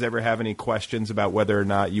have any questions about whether or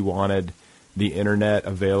not you wanted the internet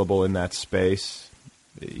available in that space?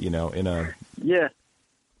 You know, yeah.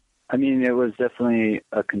 I mean, it was definitely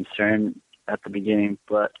a concern at the beginning,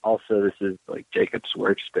 but also this is like Jacob's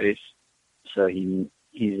workspace, so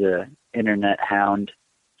he's a internet hound.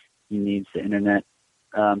 He needs the internet.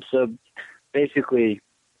 So basically,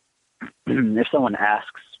 if someone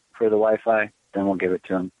asks for the Wi-Fi, then we'll give it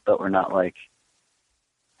to them. But we're not like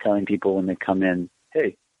telling people when they come in,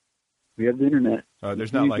 hey, we have the internet.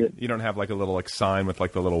 There's not like you don't have like a little like sign with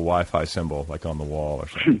like the little Wi-Fi symbol like on the wall or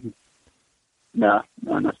something. No,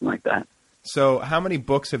 nothing like that. So how many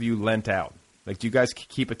books have you lent out? Like, do you guys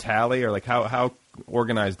keep a tally, or like how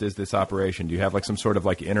organized is this operation? Do you have like some sort of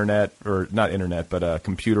like internet, or not internet, but a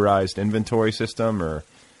computerized inventory system, or?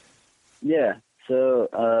 Yeah.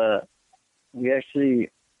 So we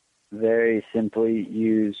actually very simply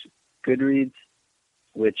use Goodreads,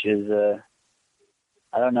 which is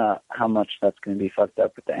I don't know how much that's going to be fucked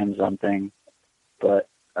up with the Amazon thing, but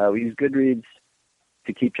we use Goodreads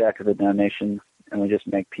to keep track of the donations, and we just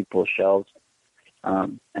make people's shelves,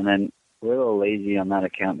 and then. We're a little lazy on that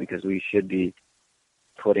account because we should be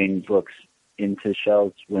putting books into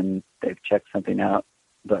shelves when they've checked something out.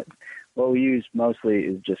 But what we use mostly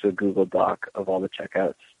is just a Google Doc of all the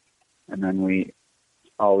checkouts. And then we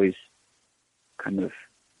always kind of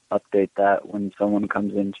update that when someone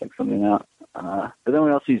comes in, check something out. But then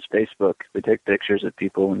we also use Facebook. We take pictures of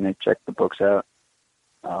people when they check the books out,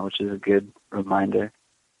 which is a good reminder.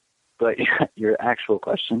 But your actual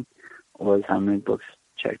question was how many books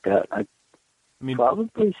checked out. I mean,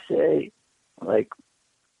 probably say like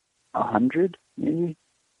 100, maybe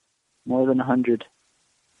more than 100.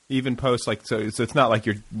 Even post like so it's not like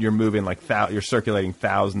you're moving like you're circulating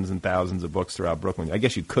thousands and thousands of books throughout Brooklyn. I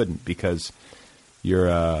guess you couldn't because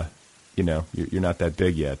you're you're not that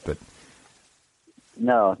big yet, but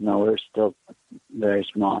No, we're still very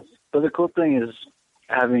small. But the cool thing is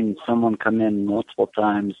having someone come in multiple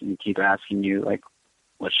times and keep asking you, like,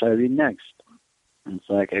 what should I read next? And it's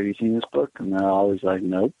like, have you seen this book? And they're always like,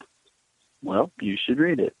 nope. Well, you should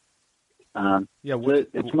read it.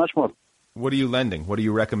 It's much more. What are you lending? What are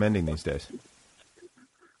you recommending these days?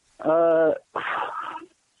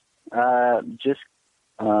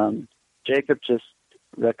 Jacob just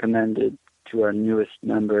recommended to our newest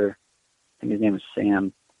member, I think his name is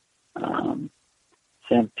Sam,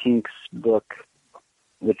 Sam Pink's book,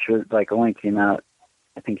 which was like only came out,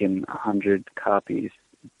 I think, in 100 copies.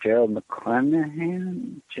 Gerald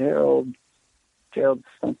McClanahan, Gerald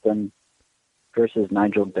something versus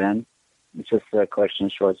Nigel Benn. It's just a collection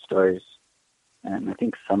of short stories, and I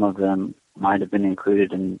think some of them might have been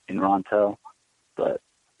included in Rontel, but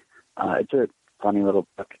it's a funny little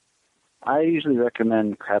book. I usually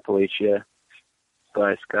recommend Crapalacia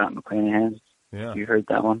by Scott McClanahan. Yeah, you heard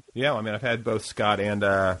that one? Yeah, I mean, I've had both Scott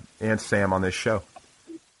and Sam on this show.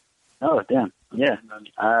 Oh, damn! Yeah,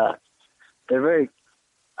 they're very,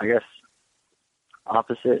 I guess,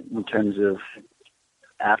 opposite in terms of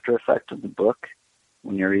after effect of the book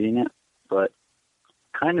when you're reading it, but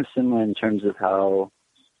kind of similar in terms of how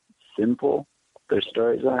simple their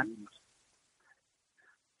stories are.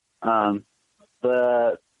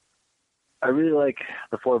 But I really like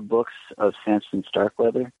the 4 books of Samson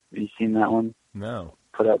Starkweather. Have you seen that one? No.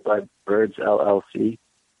 Put out by Birds LLC.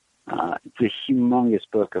 It's a humongous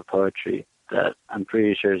book of poetry that I'm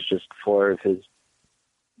pretty sure is just 4 of his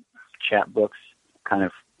chapbooks kind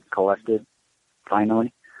of collected,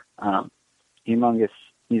 finally. Humongous.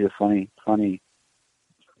 He's a funny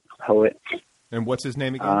poet. And what's his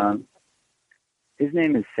name again? His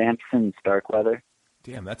name is Samson Starkweather.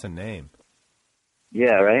 Damn, that's a name.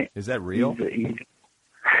 Yeah, right? Is that real?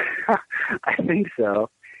 I think so.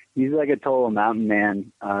 He's like a total mountain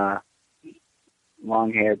man.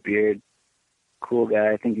 Long hair, beard, cool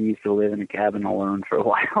guy. I think he used to live in a cabin alone for a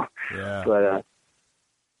while. Yeah. But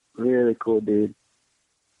really cool dude.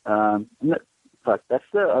 That's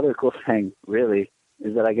the other cool thing, really,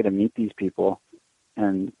 is that I get to meet these people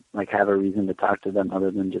and like have a reason to talk to them other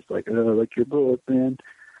than just like, oh, I like your book, man.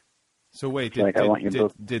 So wait,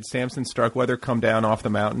 did Samson Starkweather come down off the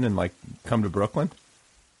mountain and like come to Brooklyn?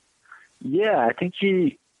 Yeah, I think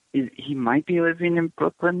he might be living in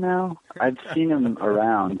Brooklyn now. I've seen him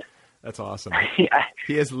around. That's awesome.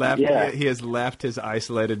 He has left. Yeah. He has left his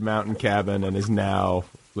isolated mountain cabin and is now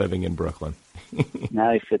living in Brooklyn.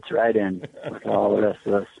 Now he fits right in with all the rest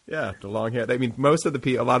of us. Yeah, the long hair. I mean, a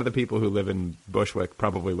lot of the people who live in Bushwick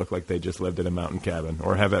probably look like they just lived in a mountain cabin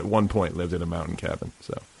or have at one point lived in a mountain cabin.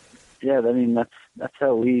 So. Yeah, I mean that's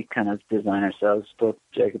how we kind of design ourselves. Both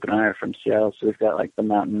Jacob and I are from Seattle, so we've got like the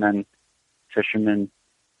mountain men, fishermen,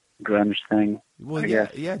 grunge thing. Well,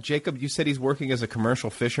 yeah. Jacob, you said he's working as a commercial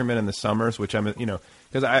fisherman in the summers, which I'm,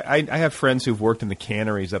 because I have friends who've worked in the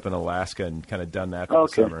canneries up in Alaska and kind of done that for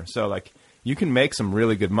the summer. So like you can make some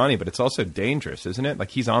really good money, but it's also dangerous, isn't it? Like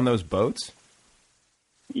he's on those boats.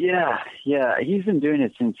 Yeah. He's been doing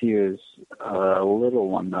it since he was a little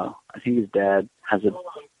one, though. I think his dad has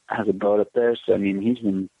a boat up there, so I mean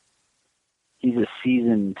he's a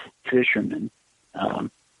seasoned fisherman.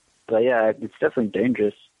 But yeah, it's definitely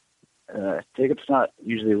dangerous. Jacob's not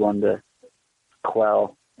usually one to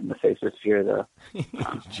quell in the face of fear, though.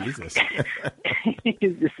 Jesus.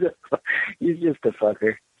 He's just a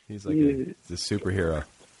fucker. He's like he's a superhero.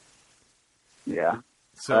 Yeah.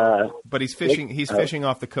 So, but he's fishing. He's fishing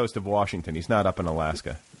off the coast of Washington. He's not up in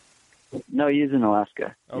Alaska. No, he's in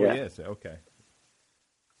Alaska. Oh, yeah. He is. Okay.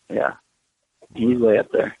 Yeah, he's way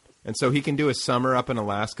up there. And so he can do a summer up in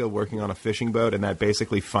Alaska working on a fishing boat, and that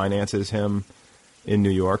basically finances him in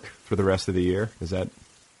New York for the rest of the year. Is that?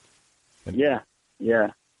 Yeah.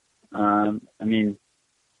 I mean,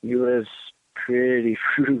 he lives pretty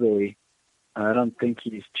frugally. I don't think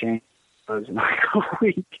he's changed clothes in like a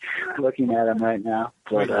week. Looking at him right now,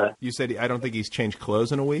 but wait, you said I don't think he's changed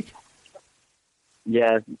clothes in a week.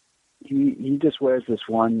 Yeah, he just wears this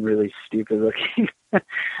one really stupid looking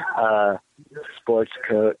sports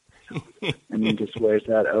coat, and he just wears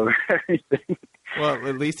that over everything. Well,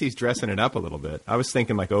 at least he's dressing it up a little bit. I was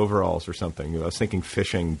thinking like overalls or something. I was thinking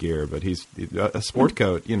fishing gear, but he's a sport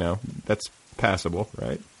coat. That's passable,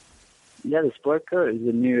 right? Yeah, the sport coat is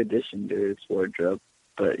a new addition to his wardrobe,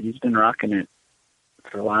 but he's been rocking it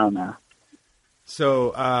for a while now.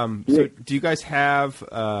 So, so do you guys have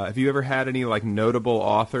you ever had any like notable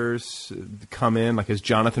authors come in? Like, has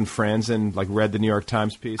Jonathan Franzen like read the New York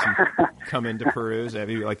Times piece and come in to peruse? Have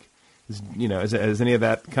you has any of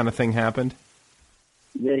that kind of thing happened?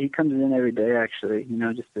 Yeah, he comes in every day, actually,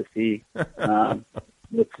 just to see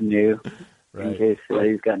what's new, in case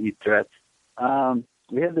he's got any threats.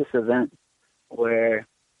 We had this event where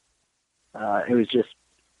it was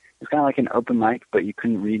kind of like an open mic, but you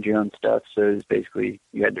couldn't read your own stuff, so it was basically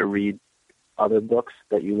you had to read other books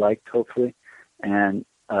that you liked, hopefully. And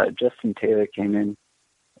Justin Taylor came in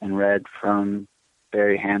and read from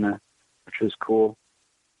Barry Hannah, which was cool.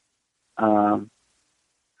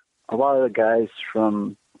 A lot of the guys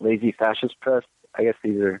from Lazy Fascist Press, I guess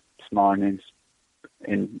these are smaller names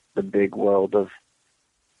in the big world of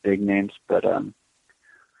big names, but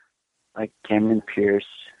like Cameron Pierce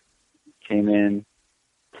came in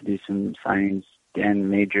to do some signings. Dan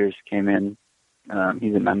Majors came in.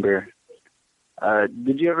 He's a member.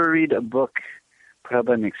 Did you ever read a book put out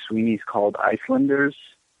by McSweeney's called Icelanders?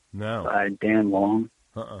 No. By Dan Long?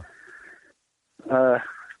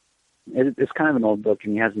 It's kind of an old book,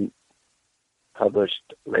 and he hasn't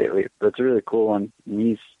published lately, but it's a really cool one. And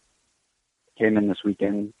he's came in this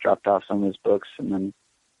weekend, dropped off some of his books, and then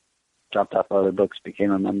dropped off other books,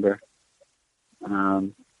 became a member.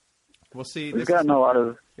 Well, see, we've gotten a lot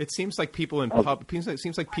of. It seems like people in it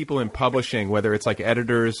seems like people in publishing, whether it's like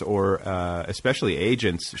editors or especially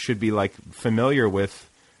agents, should be like familiar with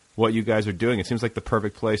what you guys are doing. It seems like the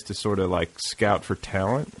perfect place to sort of like scout for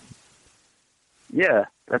talent. Yeah,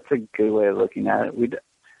 that's a good way of looking at it.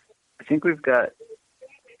 I think we've got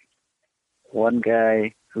one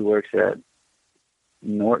guy who works at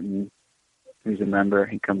Norton who's a member.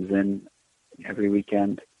 He comes in every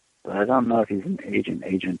weekend, but I don't know if he's an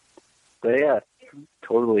agent. But yeah,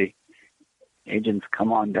 totally. Agents,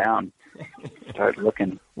 come on down. Start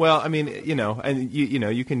looking. Well, I mean, and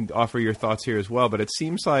you can offer your thoughts here as well, but it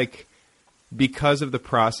seems like because of the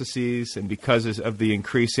processes and because of the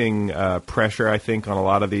increasing pressure, I think, on a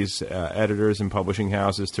lot of these editors and publishing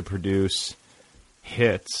houses to produce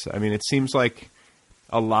hits, I mean, it seems like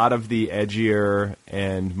a lot of the edgier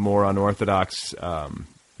and more unorthodox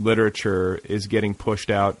literature is getting pushed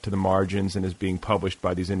out to the margins and is being published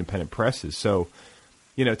by these independent presses. So,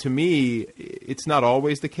 to me, it's not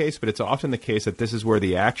always the case, but it's often the case that this is where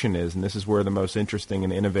the action is and this is where the most interesting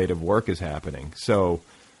and innovative work is happening. So,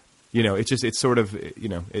 it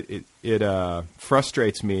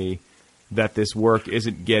frustrates me that this work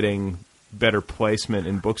isn't getting better placement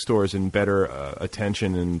in bookstores and better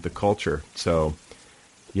attention in the culture. So,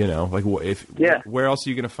 where else are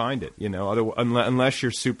you going to find it? Unless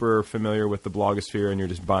you're super familiar with the blogosphere and you're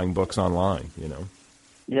just buying books online.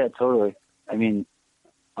 Yeah, totally. I mean,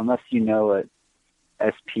 unless you know what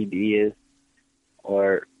SPD is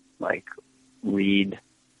or like read.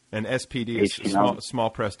 And SPD is small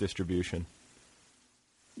press distribution.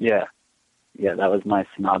 Yeah, that was my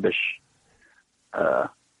snobbish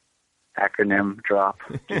acronym drop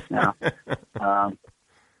just now.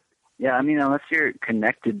 Yeah, I mean, unless you're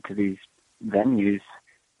connected to these venues,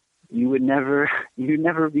 you would never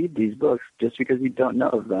read these books just because you don't know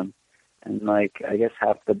of them. And like, I guess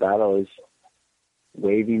half the battle is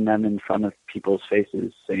waving them in front of people's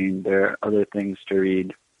faces, saying there are other things to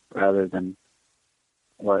read rather than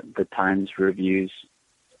what the Times reviews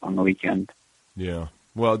on the weekend. Yeah.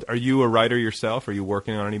 Well, are you a writer yourself? Are you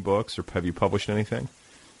working on any books, or have you published anything?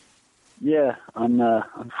 Yeah,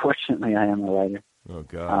 unfortunately, I am a writer. Oh,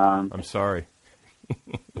 God. I'm sorry.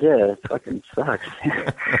 Yeah, it fucking sucks.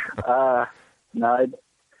 No,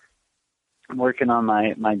 I'm working on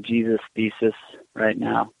my Jesus thesis right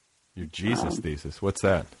now. Your Jesus thesis? What's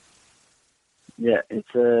that? Yeah,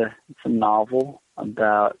 it's a novel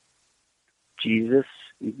about Jesus,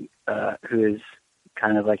 who is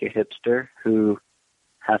kind of like a hipster who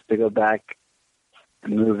has to go back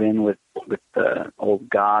and move in with the old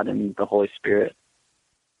God and the Holy Spirit.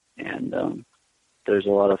 And there's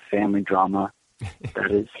a lot of family drama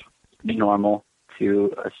that is normal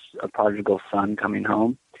to a prodigal son coming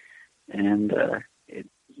home. And it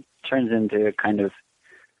turns into a kind of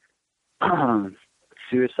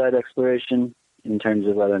suicide exploration in terms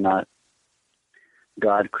of whether or not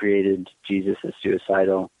God created Jesus as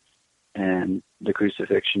suicidal, and the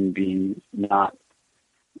crucifixion being not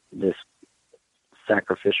this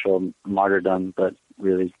sacrificial martyrdom, but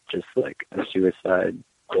really just like a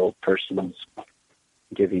suicidal person's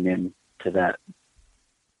giving in to that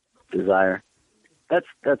desire. That's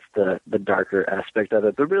the darker aspect of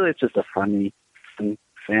it, but really it's just a funny,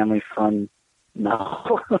 family fun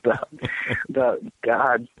novel about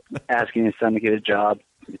God asking his son to get a job,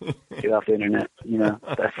 get off the internet,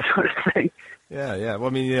 that sort of thing. Yeah. Well,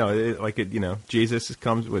 I mean, Jesus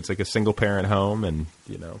comes. It's like a single parent home, and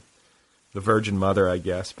the Virgin Mother, I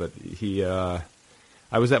guess. But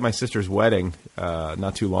I was at my sister's wedding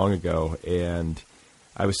not too long ago, and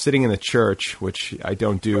I was sitting in the church, which I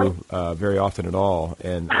don't do very often at all,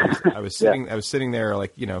 and I was sitting there,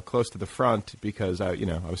 like, you know, close to the front because I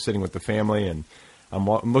was sitting with the family, and I'm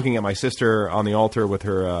looking at my sister on the altar with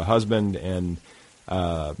her husband, and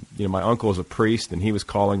my uncle is a priest, and he was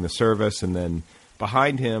calling the service, and then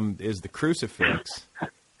behind him is the crucifix,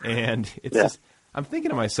 and it's just, I'm thinking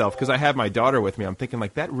to myself, because I have my daughter with me, I'm thinking,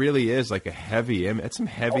 like, that really is like a heavy image. It's some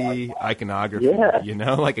heavy iconography, you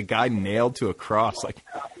know, like a guy nailed to a cross. Like,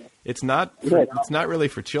 it's not really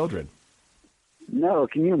for children. No,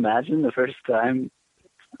 can you imagine the first time,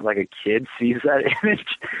 like, a kid sees that image?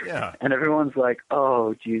 Yeah. And everyone's like,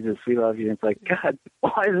 oh, Jesus, we love you. And it's like, God,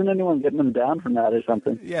 why isn't anyone getting them down from that or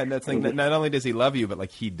something? Yeah, and that's like, not only does he love you, but,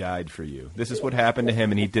 like, he died for you. This is what happened to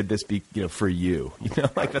him, and he did this for you. You know,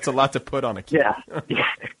 like, that's a lot to put on a kid.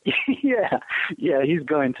 Yeah, he's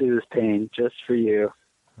going through this pain just for you.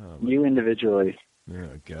 You individually. Oh,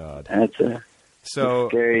 God. And it's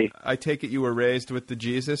scary. I take it you were raised with the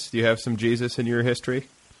Jesus? Do you have some Jesus in your history?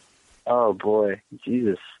 Oh boy,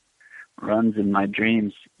 Jesus runs in my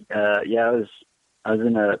dreams. I was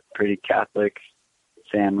in a pretty Catholic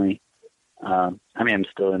family. I'm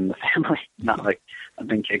still in the family. Not like I've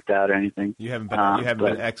been kicked out or anything. You haven't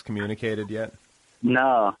been excommunicated yet?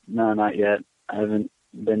 No, not yet. I haven't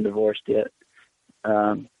been divorced yet.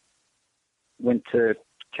 Went to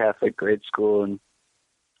Catholic grade school, and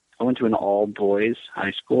I went to an all boys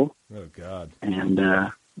high school. Oh God. And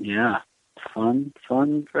fun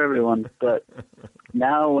for everyone. But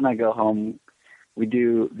now when I go home, we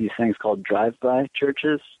do these things called drive-by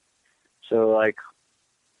churches. So, like,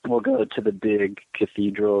 we'll go to the big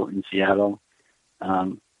cathedral in Seattle,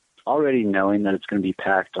 already knowing that it's going to be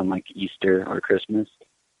packed on, like, Easter or Christmas.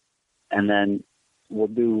 And then we'll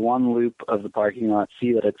do one loop of the parking lot,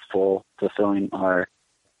 see that it's full, fulfilling our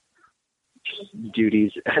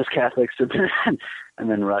duties as Catholics, and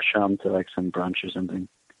then rush home to, like, some brunch or something.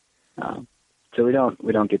 So we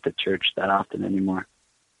don't get to church that often anymore.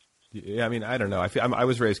 Yeah, I mean, I don't know. I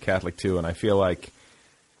was raised Catholic too, and I feel like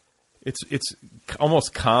it's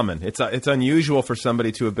almost common. It's unusual for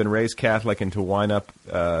somebody to have been raised Catholic and to wind up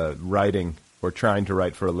writing or trying to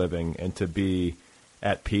write for a living and to be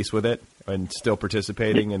at peace with it and still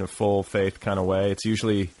participating in a full faith kind of way. It's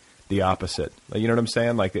usually the opposite. You know what I'm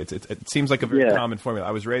saying? Like it seems like a very common formula.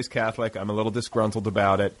 I was raised Catholic. I'm a little disgruntled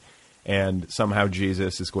about it. And somehow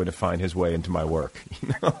Jesus is going to find his way into my work.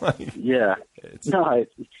 You know?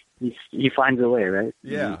 He finds a way, right?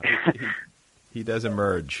 Yeah, he does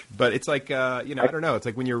emerge. But it's like, I don't know. It's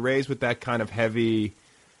like when you're raised with that kind of heavy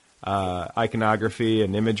iconography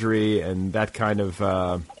and imagery and that kind of,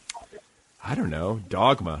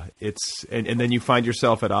 dogma. And then you find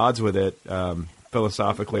yourself at odds with it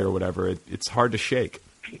philosophically or whatever. It's hard to shake.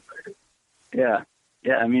 Yeah.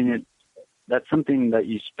 I mean, that's something that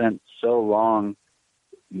you spent so long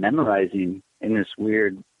memorizing in this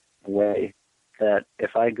weird way that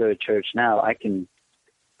if I go to church now, I can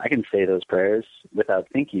say those prayers without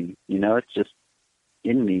thinking. You know, it's just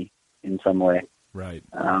in me in some way. Right.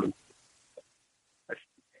 I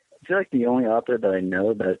feel like the only author that I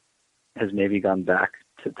know that has maybe gone back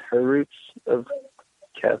to her roots of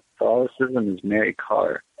Catholicism is Mary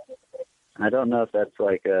Karr. I don't know if that's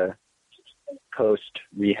like a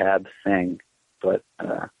post-rehab thing, but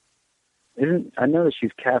I know that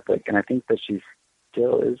she's Catholic, and I think that she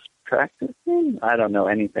still is practicing. I don't know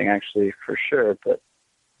anything actually for sure, but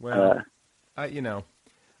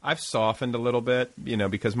I've softened a little bit,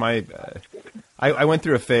 because I went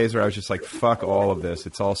through a phase where I was just like, fuck all of this.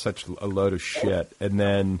 It's all such a load of shit. And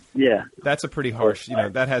then that's a pretty harsh,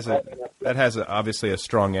 that has obviously a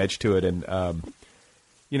strong edge to it. And,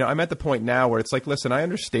 I'm at the point now where it's like, listen, I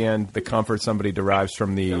understand the comfort somebody derives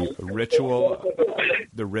from the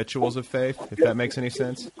rituals of faith, if that makes any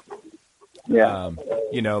sense. Yeah.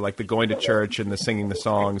 Like the going to church and the singing the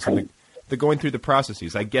songs and the going through the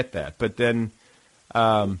processes. I get that. But then,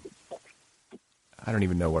 I don't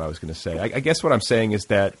even know what I was going to say. I guess what I'm saying is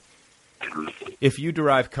that if you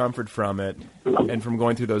derive comfort from it and from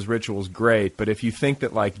going through those rituals, great. But if you think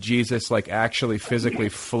that like Jesus like actually physically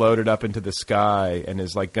floated up into the sky and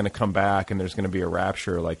is like going to come back and there's going to be a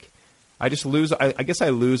rapture, like I just lose. I guess I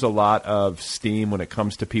lose a lot of steam when it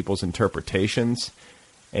comes to people's interpretations.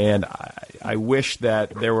 And I wish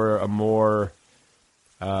that there were a more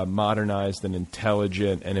modernized and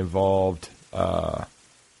intelligent and evolved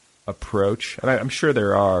approach. And I'm sure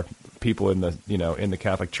there are people in the in the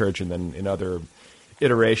Catholic Church and then in other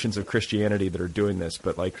iterations of Christianity that are doing this.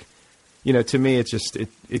 But like, to me, it's just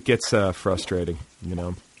it gets frustrating.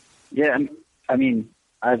 Yeah, I mean,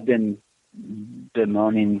 I've been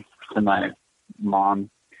bemoaning to my mom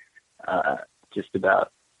just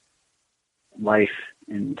about life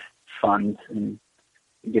and funds and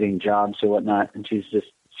getting jobs or whatnot. And she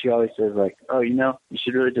always says like, oh, you know, you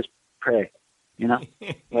should really just pray, you know,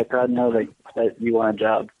 let God know that you want a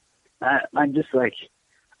job. I'm just like,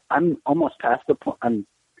 I'm almost past the point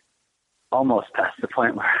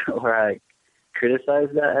where I criticize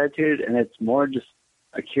that attitude, and it's more just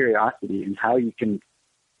a curiosity in how you can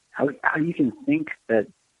think that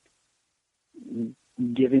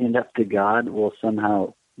giving it up to God will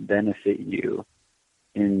somehow benefit you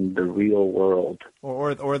in the real world.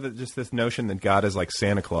 Or just this notion that God is like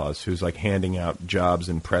Santa Claus, who's like handing out jobs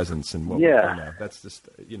and presents and that's just,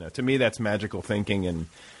 you know, to me that's magical thinking. And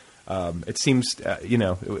it seems, you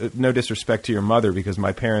know, no disrespect to your mother, because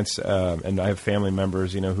my parents and I have family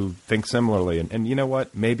members, you know, who think similarly. And you know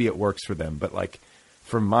what? Maybe it works for them. But like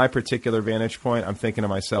from my particular vantage point, I'm thinking to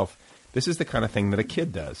myself, this is the kind of thing that a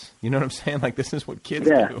kid does. You know what I'm saying? Like this is what kids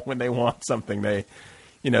do when they want something. They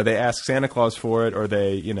ask Santa Claus for it, or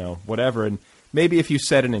they, you know, whatever. And maybe if you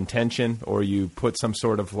set an intention or you put some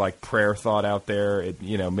sort of like prayer thought out there,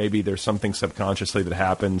 you know, maybe there's something subconsciously that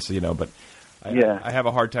happens, you know, but I have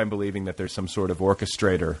a hard time believing that there's some sort of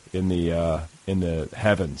orchestrator in the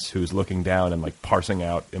heavens who's looking down and like parsing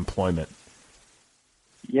out employment.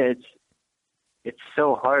 Yeah, it's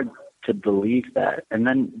so hard to believe that. And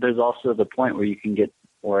then there's also the point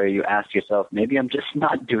where you ask yourself, maybe I'm just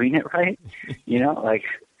not doing it right. You know, like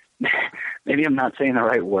maybe I'm not saying the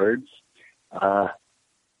right words.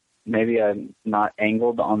 Maybe I'm not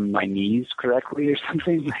angled on my knees correctly or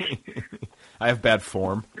something. I have bad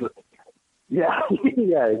form. Yeah,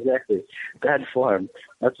 yeah, exactly. Bad form.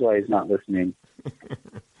 That's why he's not listening.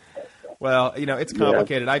 Well, you know, it's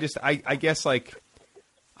complicated. Yeah. I guess like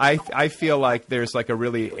I feel like there's like a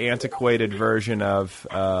really antiquated version of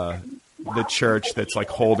the church that's like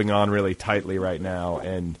holding on really tightly right now,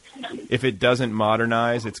 and if it doesn't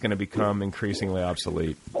modernize, it's going to become increasingly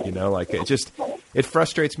obsolete. You know, like it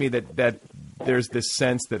frustrates me that there's this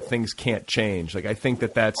sense that things can't change. Like I think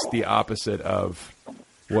that that's the opposite of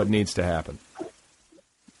what needs to happen.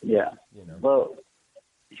 Yeah. You know? Well,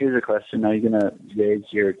 here's a question: are you going to raise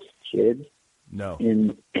your kid? No.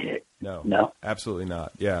 No, absolutely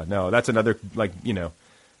not. Yeah, no, that's another, like, you know,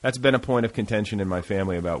 that's been a point of contention in my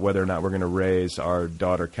family about whether or not we're going to raise our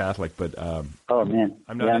daughter Catholic. But oh man,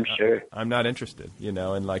 I'm sure I'm not interested. You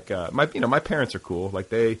know, and like my parents are cool.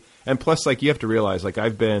 Like and plus like you have to realize like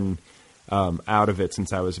I've been out of it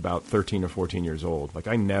since I was about 13 or 14 years old. Like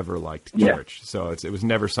I never liked church, so it was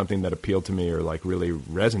never something that appealed to me or like really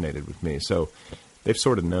resonated with me. So they've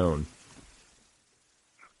sort of known.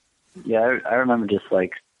 Yeah, I remember just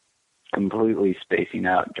like completely spacing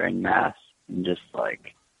out during Mass and just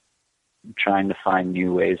like trying to find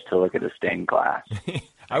new ways to look at a stained glass.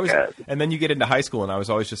 And then you get into high school, and I was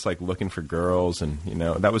always just like looking for girls, and you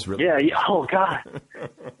know that was really oh god.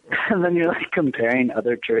 And then you're like comparing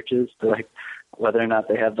other churches to like whether or not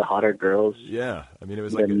they have the hotter girls. Yeah, I mean it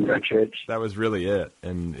was like a church. That was really it,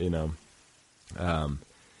 and you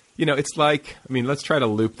know, it's like, I mean, let's try to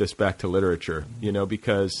loop this back to literature, you know,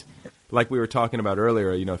 because like we were talking about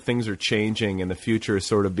earlier, you know, things are changing and the future is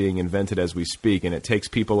sort of being invented as we speak. And it takes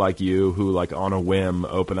people like you who, like, on a whim,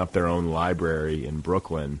 open up their own library in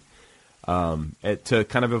Brooklyn to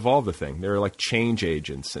kind of evolve the thing. They're like change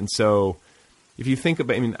agents. And so if you think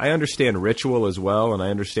about, I mean, I understand ritual as well. And I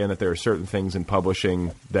understand that there are certain things in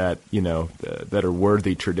publishing that, you know, that are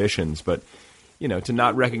worthy traditions. But, you know, to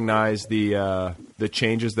not recognize the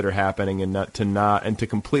changes that are happening and to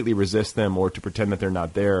completely resist them or to pretend that they're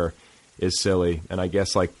not there is silly. And I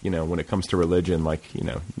guess, like, you know, when it comes to religion, like, you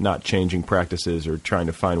know, not changing practices or trying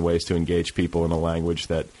to find ways to engage people in a language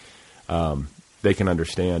that they can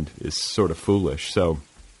understand is sort of foolish. So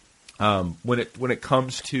when it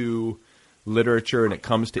comes to literature and it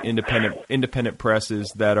comes to independent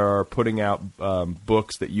presses that are putting out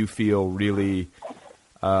books that you feel really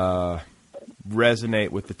resonate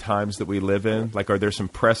with the times that we live in, like, are there some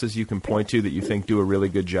presses you can point to that you think do a really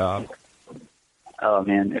good job? Oh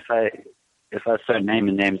man, if I start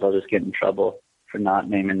naming names, I'll just get in trouble for not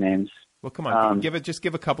naming names. Well, come on, give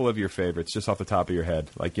a couple of your favorites just off the top of your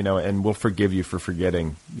head, like, you know, and we'll forgive you for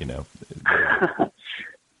forgetting, you know.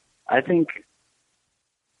 I think,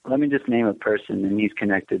 let me just name a person, and he's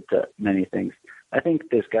connected to many things. I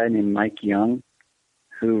think this guy named Mike Young,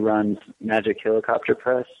 who runs Magic Helicopter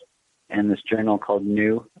Press and this journal called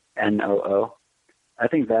Noo, N-O-O. I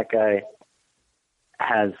think that guy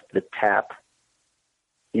has the tap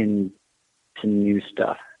into new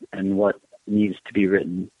stuff and what needs to be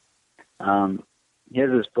written. He has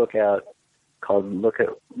this book out called Look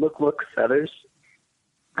Feathers,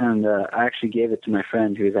 And I actually gave it to my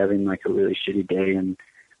friend who was having like a really shitty day and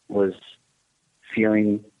was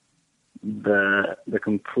feeling the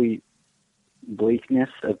complete bleakness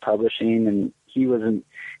of publishing. And he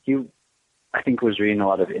I think was reading a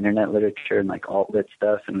lot of internet literature and like alt-lit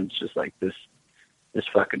stuff, and it's just like this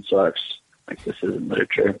fucking sucks. Like, this isn't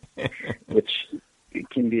literature, which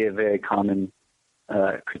can be a very common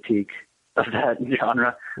critique of that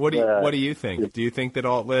genre. What do you think? Do you think that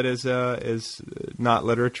alt-lit is not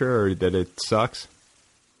literature, or that it sucks?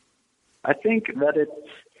 I think that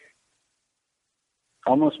it's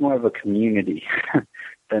almost more of a community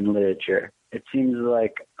than literature. It seems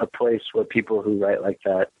like a place where people who write like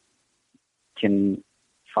that can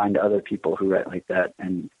find other people who write like that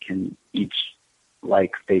and can each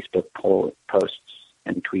like Facebook posts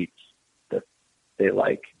and tweets that they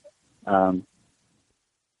like.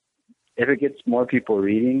 If it gets more people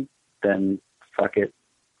reading, then fuck it.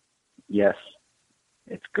 Yes,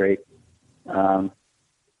 it's great. Well,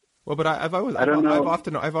 but I've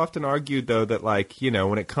often argued though that, like, you know,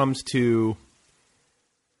 when it comes to,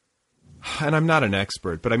 and I'm not an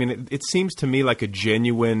expert, but I mean, it seems to me like a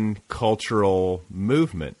genuine cultural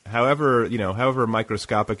movement. However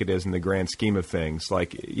microscopic it is in the grand scheme of things,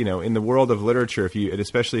 like, you know, in the world of literature,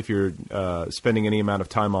 especially if you're spending any amount of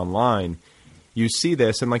time online, you see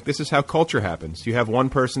this, and like, this is how culture happens. You have one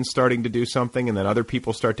person starting to do something, and then other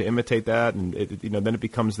people start to imitate that, and then it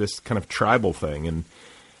becomes this kind of tribal thing. And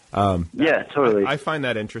yeah, totally. I find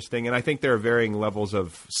that interesting, and I think there are varying levels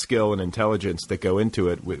of skill and intelligence that go into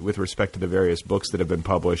it with respect to the various books that have been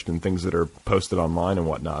published and things that are posted online and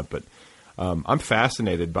whatnot. But I'm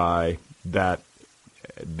fascinated by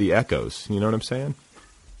the echoes. You know what I'm saying?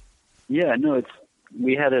 Yeah, no,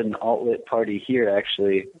 we had an alt-lit party here,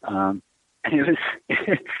 actually, and it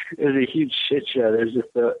was a huge shit show.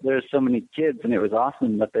 There's so many kids, and it was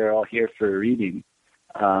awesome that they're all here for reading.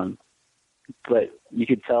 But you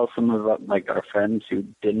could tell some of like our friends who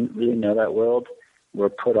didn't really know that world were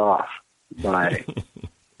put off by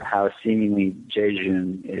how seemingly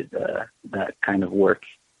Jejun that kind of work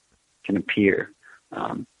can appear.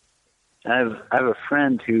 I have a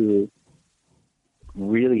friend who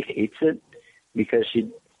really hates it because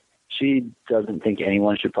she doesn't think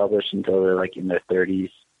anyone should publish until they're like in their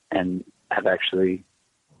 30s and have actually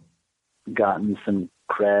gotten some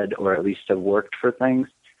cred or at least have worked for things.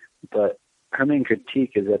 But her main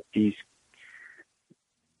critique is that these,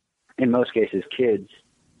 in most cases, kids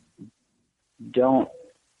don't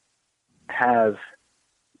have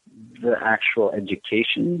the actual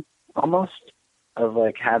education almost of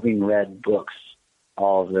like having read books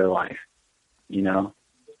all of their life, you know,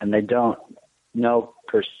 and they don't know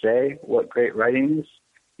per se what great writing is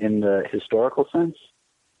in the historical sense.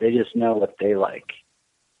 They just know what they like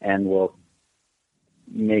and will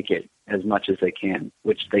make it as much as they can,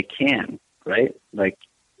 which they can, right? Like,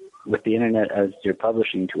 with the internet as your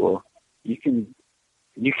publishing tool, you can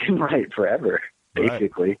write forever,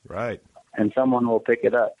 basically. Right. And someone will pick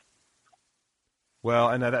it up. Well,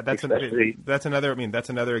 and that's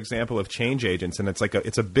another example of change agents, and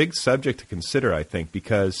it's a big subject to consider, I think,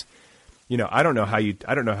 because, you know, I don't know how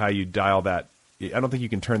you dial that. I don't think you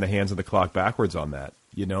can turn the hands of the clock backwards on that.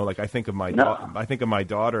 You know, like, I think of my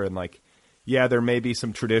daughter, and like, yeah, there may be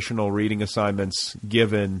some traditional reading assignments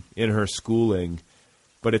given in her schooling,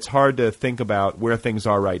 but it's hard to think about where things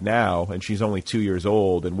are right now, and she's only 2 years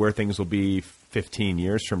old, and where things will be 15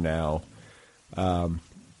 years from now.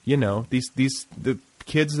 You know, the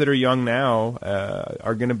kids that are young now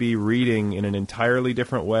are going to be reading in an entirely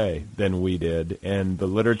different way than we did, and the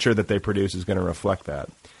literature that they produce is going to reflect that.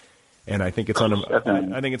 And I think it's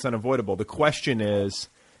unavoidable. The question is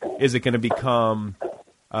it going to become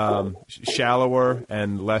shallower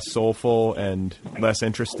and less soulful and less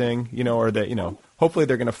interesting, you know, or that, you know, hopefully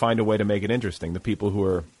they're going to find a way to make it interesting, the people who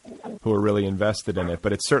are really invested in it.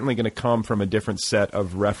 But it's certainly going to come from a different set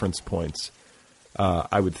of reference points,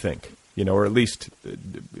 I would think, you know, or at least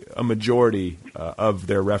a majority of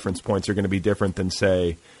their reference points are going to be different than,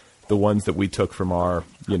 say, the ones that we took from our,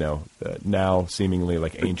 you know, now seemingly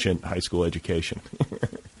like ancient high school education.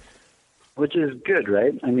 Which is good,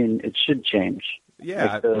 right? I mean, it should change.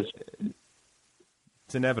 Yeah, like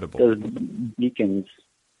it's inevitable. Those beacons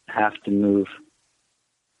have to move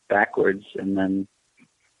backwards, and then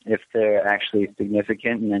if they're actually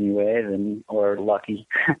significant in any way, then, or lucky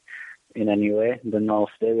in any way, then they'll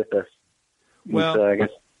stay with us. Well, so I guess.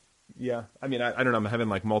 Yeah, I mean, I don't know. I'm having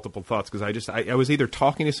like multiple thoughts because I was either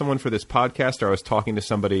talking to someone for this podcast or I was talking to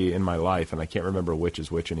somebody in my life, and I can't remember which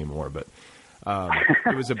is which anymore. But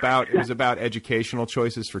it was about educational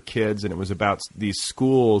choices for kids, and it was about these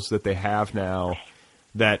schools that they have now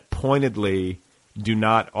that pointedly do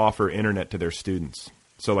not offer internet to their students.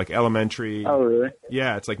 So like elementary. Oh, really?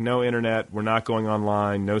 Yeah, it's like no internet. We're not going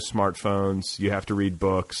online. No smartphones. You have to read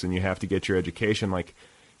books and you have to get your education. Like,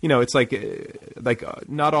 you know, it's like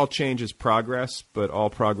not all change is progress, but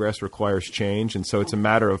all progress requires change. And so it's a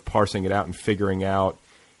matter of parsing it out and figuring out,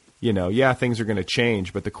 you know, yeah, things are going to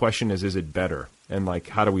change, but the question is it better? And like,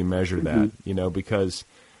 how do we measure that? You know, because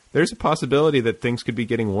there's a possibility that things could be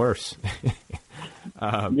getting worse.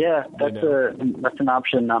 Yeah, that's an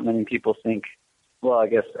option not many people think. Well, I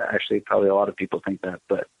guess actually probably a lot of people think that,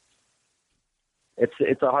 but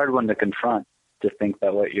it's a hard one to confront, to think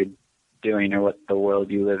that what you're doing or what the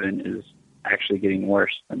world you live in is actually getting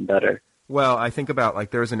worse than better. Well, I think about,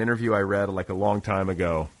 like, there was an interview I read like a long time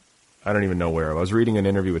ago. I don't even know where. I was reading an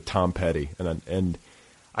interview with Tom Petty, and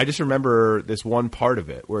I just remember this one part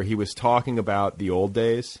of it where he was talking about the old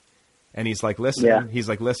days. And he's like,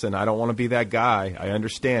 listen, I don't want to be that guy. I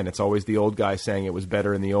understand. It's always the old guy saying it was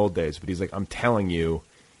better in the old days. But he's like, I'm telling you,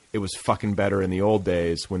 it was fucking better in the old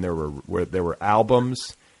days when there were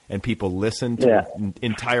albums and people listened to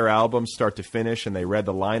entire albums start to finish, and they read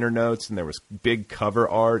the liner notes, and there was big cover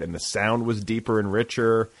art, and the sound was deeper and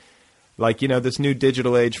richer. Like, you know, this new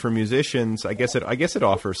digital age for musicians, I guess it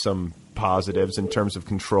offers some positives in terms of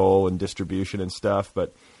control and distribution and stuff,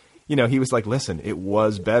 but you know, he was like, listen, it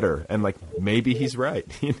was better. And like, maybe he's right.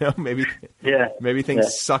 You know, maybe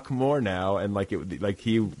things suck more now. And like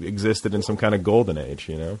he existed in some kind of golden age,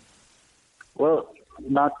 you know? Well,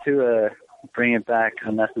 not to bring it back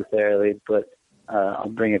unnecessarily, but I'll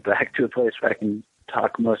bring it back to a place where I can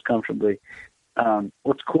talk most comfortably.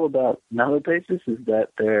 What's cool about Mellow Basis is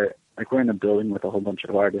that they're like, we're in a building with a whole bunch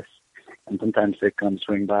of artists, and sometimes they come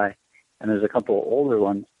swing by, and there's a couple of older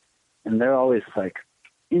ones, and they're always like,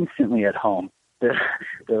 instantly at home. They're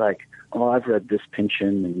like, oh, I've read this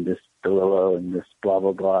Pynchon and this DeLillo and this blah,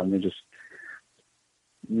 blah, blah. And they just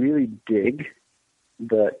really dig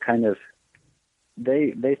the kind of,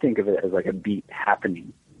 they think of it as like a beat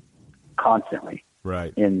happening constantly.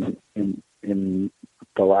 Right. In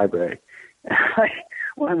the library.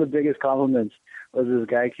 One of the biggest compliments was this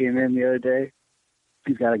guy came in the other day.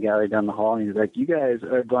 He's got a gallery down the hall, and he's like, you guys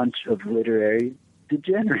are a bunch of literary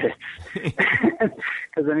degenerates.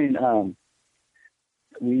 Because I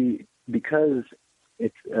mean, because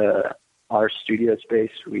it's our studio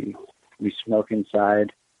space, we smoke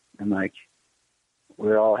inside, and like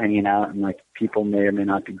we're all hanging out, and like people may or may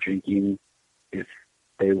not be drinking if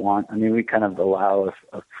they want. I mean, we kind of allow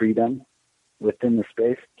a freedom within the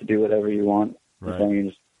space to do whatever you want. Right. As long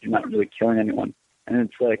as you're not really killing anyone. And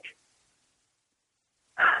it's like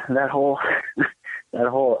that whole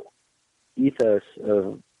ethos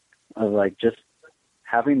of like just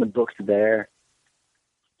having the books there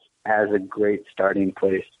as a great starting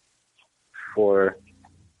place for,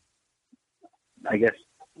 I guess,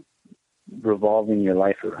 revolving your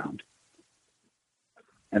life around.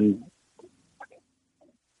 And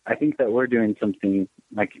I think that we're doing something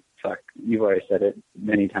like, you've already said it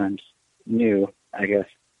many times, new, I guess,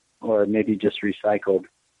 or maybe just recycled,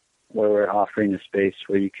 where we're offering a space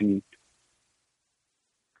where you can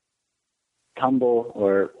tumble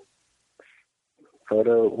or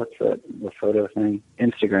photo, what's the photo thing?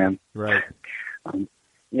 Instagram. Right. I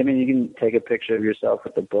mean, you can take a picture of yourself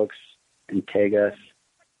with the books and tag us,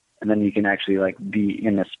 and then you can actually like be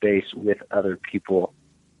in a space with other people,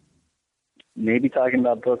 maybe talking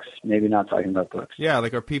about books, maybe not talking about books. Yeah,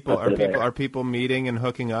 like are people meeting and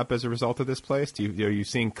hooking up as a result of this place? Are you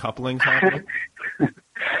seeing couplings happening?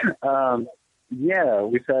 Yeah,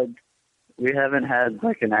 we haven't had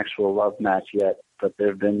like an actual love match yet, but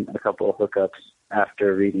there've been a couple of hookups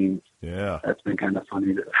after readings. Yeah, that's been kind of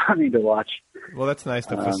funny to watch. Well, that's nice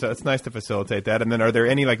it's nice to facilitate that. And then, are there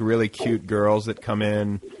any like really cute girls that come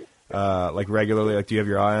in like regularly? Like, do you have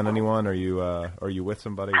your eye on anyone? Are you with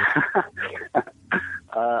somebody?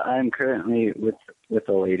 I'm currently with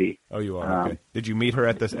a lady. Oh, you are. Okay. Did you meet her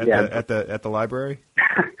at the library?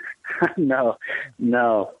 No.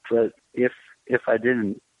 But if I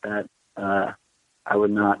didn't, that I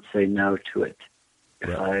would not say no to it if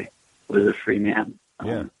I was a free man.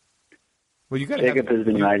 Yeah. Well, you got to Jacob has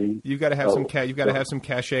been writing. You got to have have some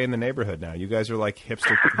cachet in the neighborhood now. You guys are like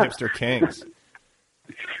hipster kings.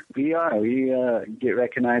 We are. We get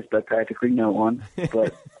recognized by practically no one,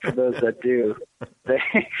 but for those that do,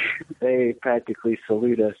 they practically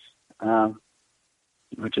salute us,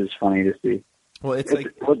 which is funny to see. Well, it's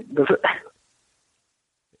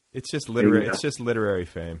just literary. It's just literary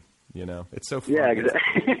fame. You know, it's so fun. Yeah,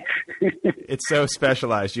 exactly. It's so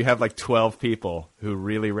specialized. You have like 12 people who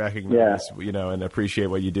really recognize, you know, and appreciate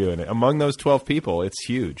what you do. And among those 12 people, it's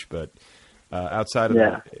huge. But outside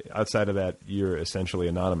of you're essentially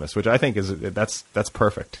anonymous, which I think that's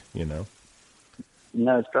perfect. No,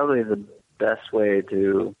 it's probably the best way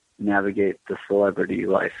to navigate the celebrity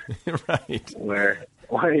life. Right. Where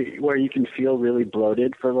you can feel really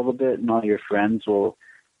bloated for a little bit, and all your friends will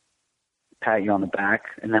pat you on the back,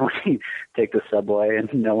 and then when you take the subway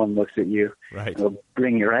and no one looks at you, right, they'll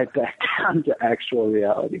bring you right back down to actual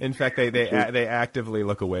reality. In fact, they actively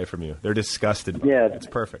look away from you. They're disgusted by it. It's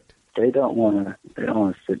perfect. They don't want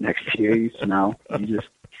to sit next to you. You smell. You just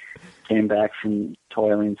came back from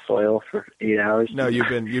toiling soil for 8 hours. No, you've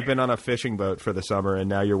been on a fishing boat for the summer, and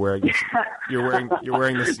now you're wearing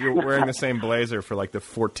the same blazer for like the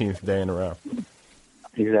 14th day in a row.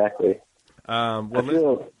 Exactly.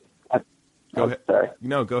 Go ahead. Sorry.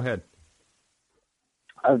 No, go ahead.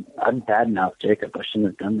 I'm bad enough, Jacob. I shouldn't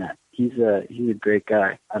have done that. He's a great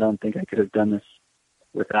guy. I don't think I could have done this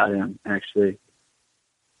without him, actually,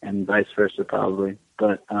 and vice versa probably.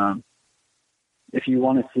 But if you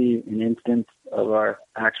want to see an instance of our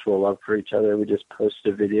actual love for each other, we just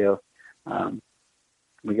posted a video.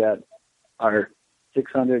 We got our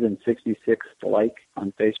 666th like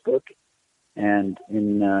on Facebook, and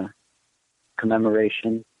in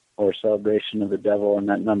commemoration or celebration of the devil and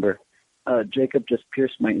that number, Jacob just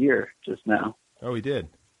pierced my ear just now. Oh, he did?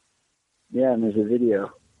 Yeah, and there's a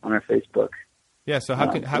video on our Facebook. Yeah, so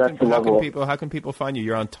how can people find you?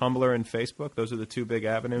 You're on Tumblr and Facebook? Those are the two big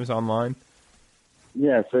avenues online?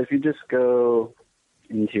 Yeah, so if you just go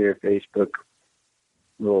into your Facebook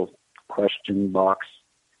little question box,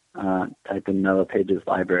 type in Mellow Pages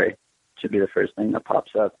Library, should be the first thing that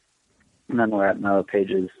pops up. And then we're at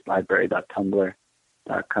mellowpageslibrary.tumblr.com.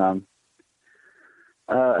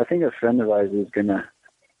 I think a friend of ours is going to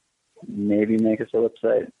maybe make us a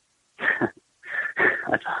website.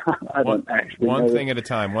 I don't actually know. One thing at a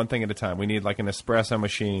time. We need like an espresso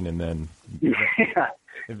machine, and then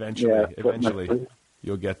eventually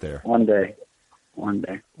you'll get there. One day.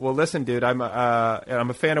 Well, listen, dude, I'm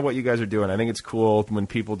a fan of what you guys are doing. I think it's cool when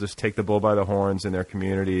people just take the bull by the horns in their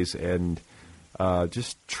communities and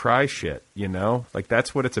just try shit, Like,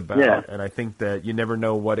 that's what it's about. Yeah. And I think that you never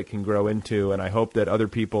know what it can grow into, and I hope that other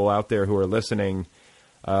people out there who are listening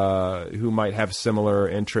who might have similar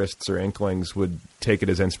interests or inklings would take it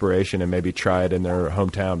as inspiration and maybe try it in their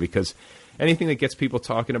hometown, because anything that gets people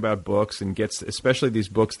talking about books and gets, especially these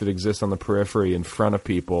books that exist on the periphery, in front of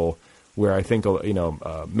people where I think,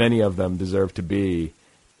 many of them deserve to be,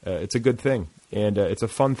 it's a good thing, and it's a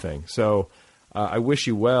fun thing. So I wish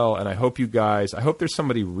you well, and I hope there's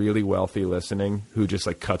somebody really wealthy listening who just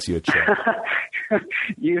like cuts you a check.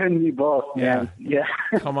 You and me both, man. Yeah.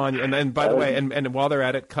 Come on. And then, by the way, and while they're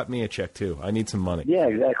at it, cut me a check too. I need some money. Yeah,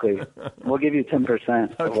 exactly. We'll give you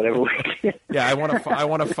 10% or whatever we get. Yeah, I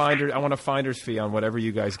want a finder's fee on whatever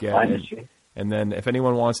you guys get. And then if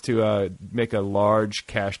anyone wants to make a large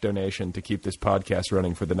cash donation to keep this podcast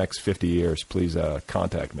running for the next 50 years, please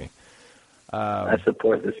contact me. I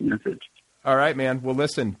support this message. All right, man. Well,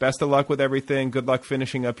 listen, best of luck with everything. Good luck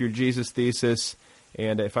finishing up your Jesus thesis.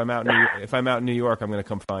 And if I'm out in New York, I'm going to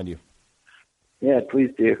come find you. Yeah, please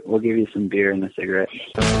do. We'll give you some beer and a cigarette.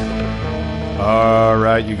 All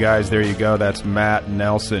right, you guys, there you go. That's Matt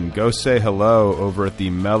Nelson. Go say hello over at the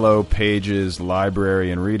Mellow Pages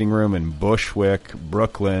Library and Reading Room in Bushwick,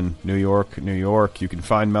 Brooklyn, New York, New York. You can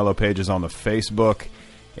find Mellow Pages on the Facebook.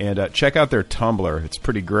 And check out their Tumblr. It's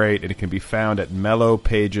pretty great, and it can be found at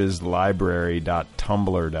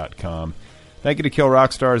mellowpageslibrary.tumblr.com. Thank you to Kill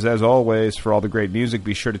Rock Stars, as always, for all the great music.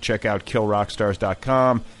 Be sure to check out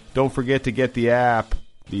killrockstars.com. Don't forget to get the app,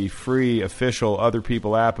 the free official Other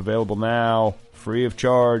People app, available now, free of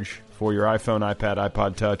charge for your iPhone, iPad,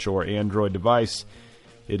 iPod Touch, or Android device.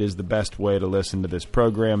 It is the best way to listen to this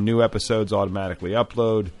program. New episodes automatically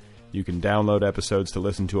upload. You can download episodes to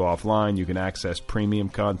listen to offline. You can access premium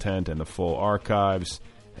content and the full archives,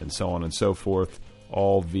 and so on and so forth,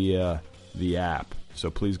 all via the app. So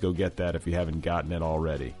please go get that if you haven't gotten it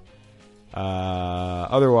already.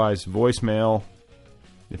 Otherwise, voicemail.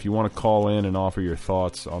 If you want to call in and offer your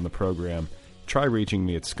thoughts on the program, try reaching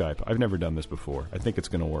me at Skype. I've never done this before. I think it's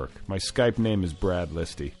going to work. My Skype name is Brad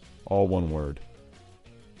Listy. All one word.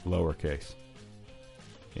 Lowercase.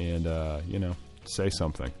 And, say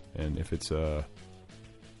something. And if it's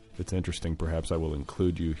interesting, perhaps I will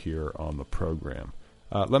include you here on the program.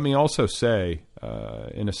 Let me also say,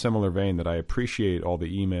 in a similar vein, that I appreciate all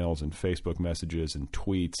the emails and Facebook messages and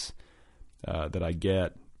tweets that I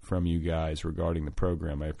get from you guys regarding the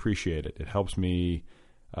program. I appreciate it. It helps me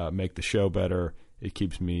make the show better. It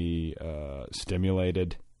keeps me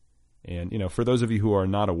stimulated. And, for those of you who are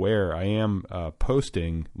not aware, I am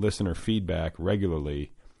posting listener feedback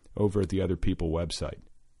regularly over at the Other People website.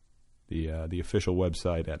 the official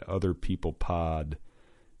website at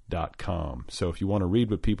otherpeoplepod.com. So if you want to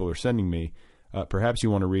read what people are sending me, perhaps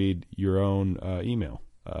you want to read your own email.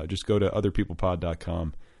 Just go to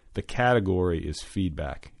otherpeoplepod.com. The category is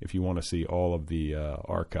feedback. If you want to see all of the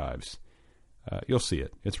archives, you'll see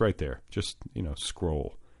it. It's right there. Just,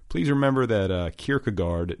 scroll. Please remember that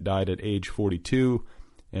Kierkegaard died at age 42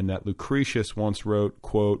 and that Lucretius once wrote,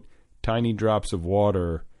 quote, "Tiny drops of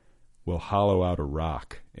water will hollow out a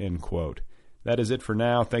rock," end quote. That is it for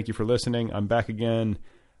now. Thank you for listening. I'm back again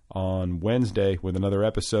on Wednesday with another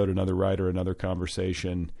episode, another writer, another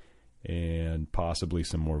conversation, and possibly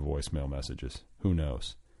some more voicemail messages. Who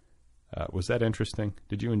knows? Was that interesting?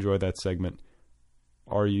 Did you enjoy that segment?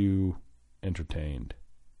 Are you entertained?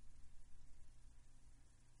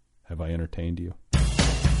 Have I entertained you?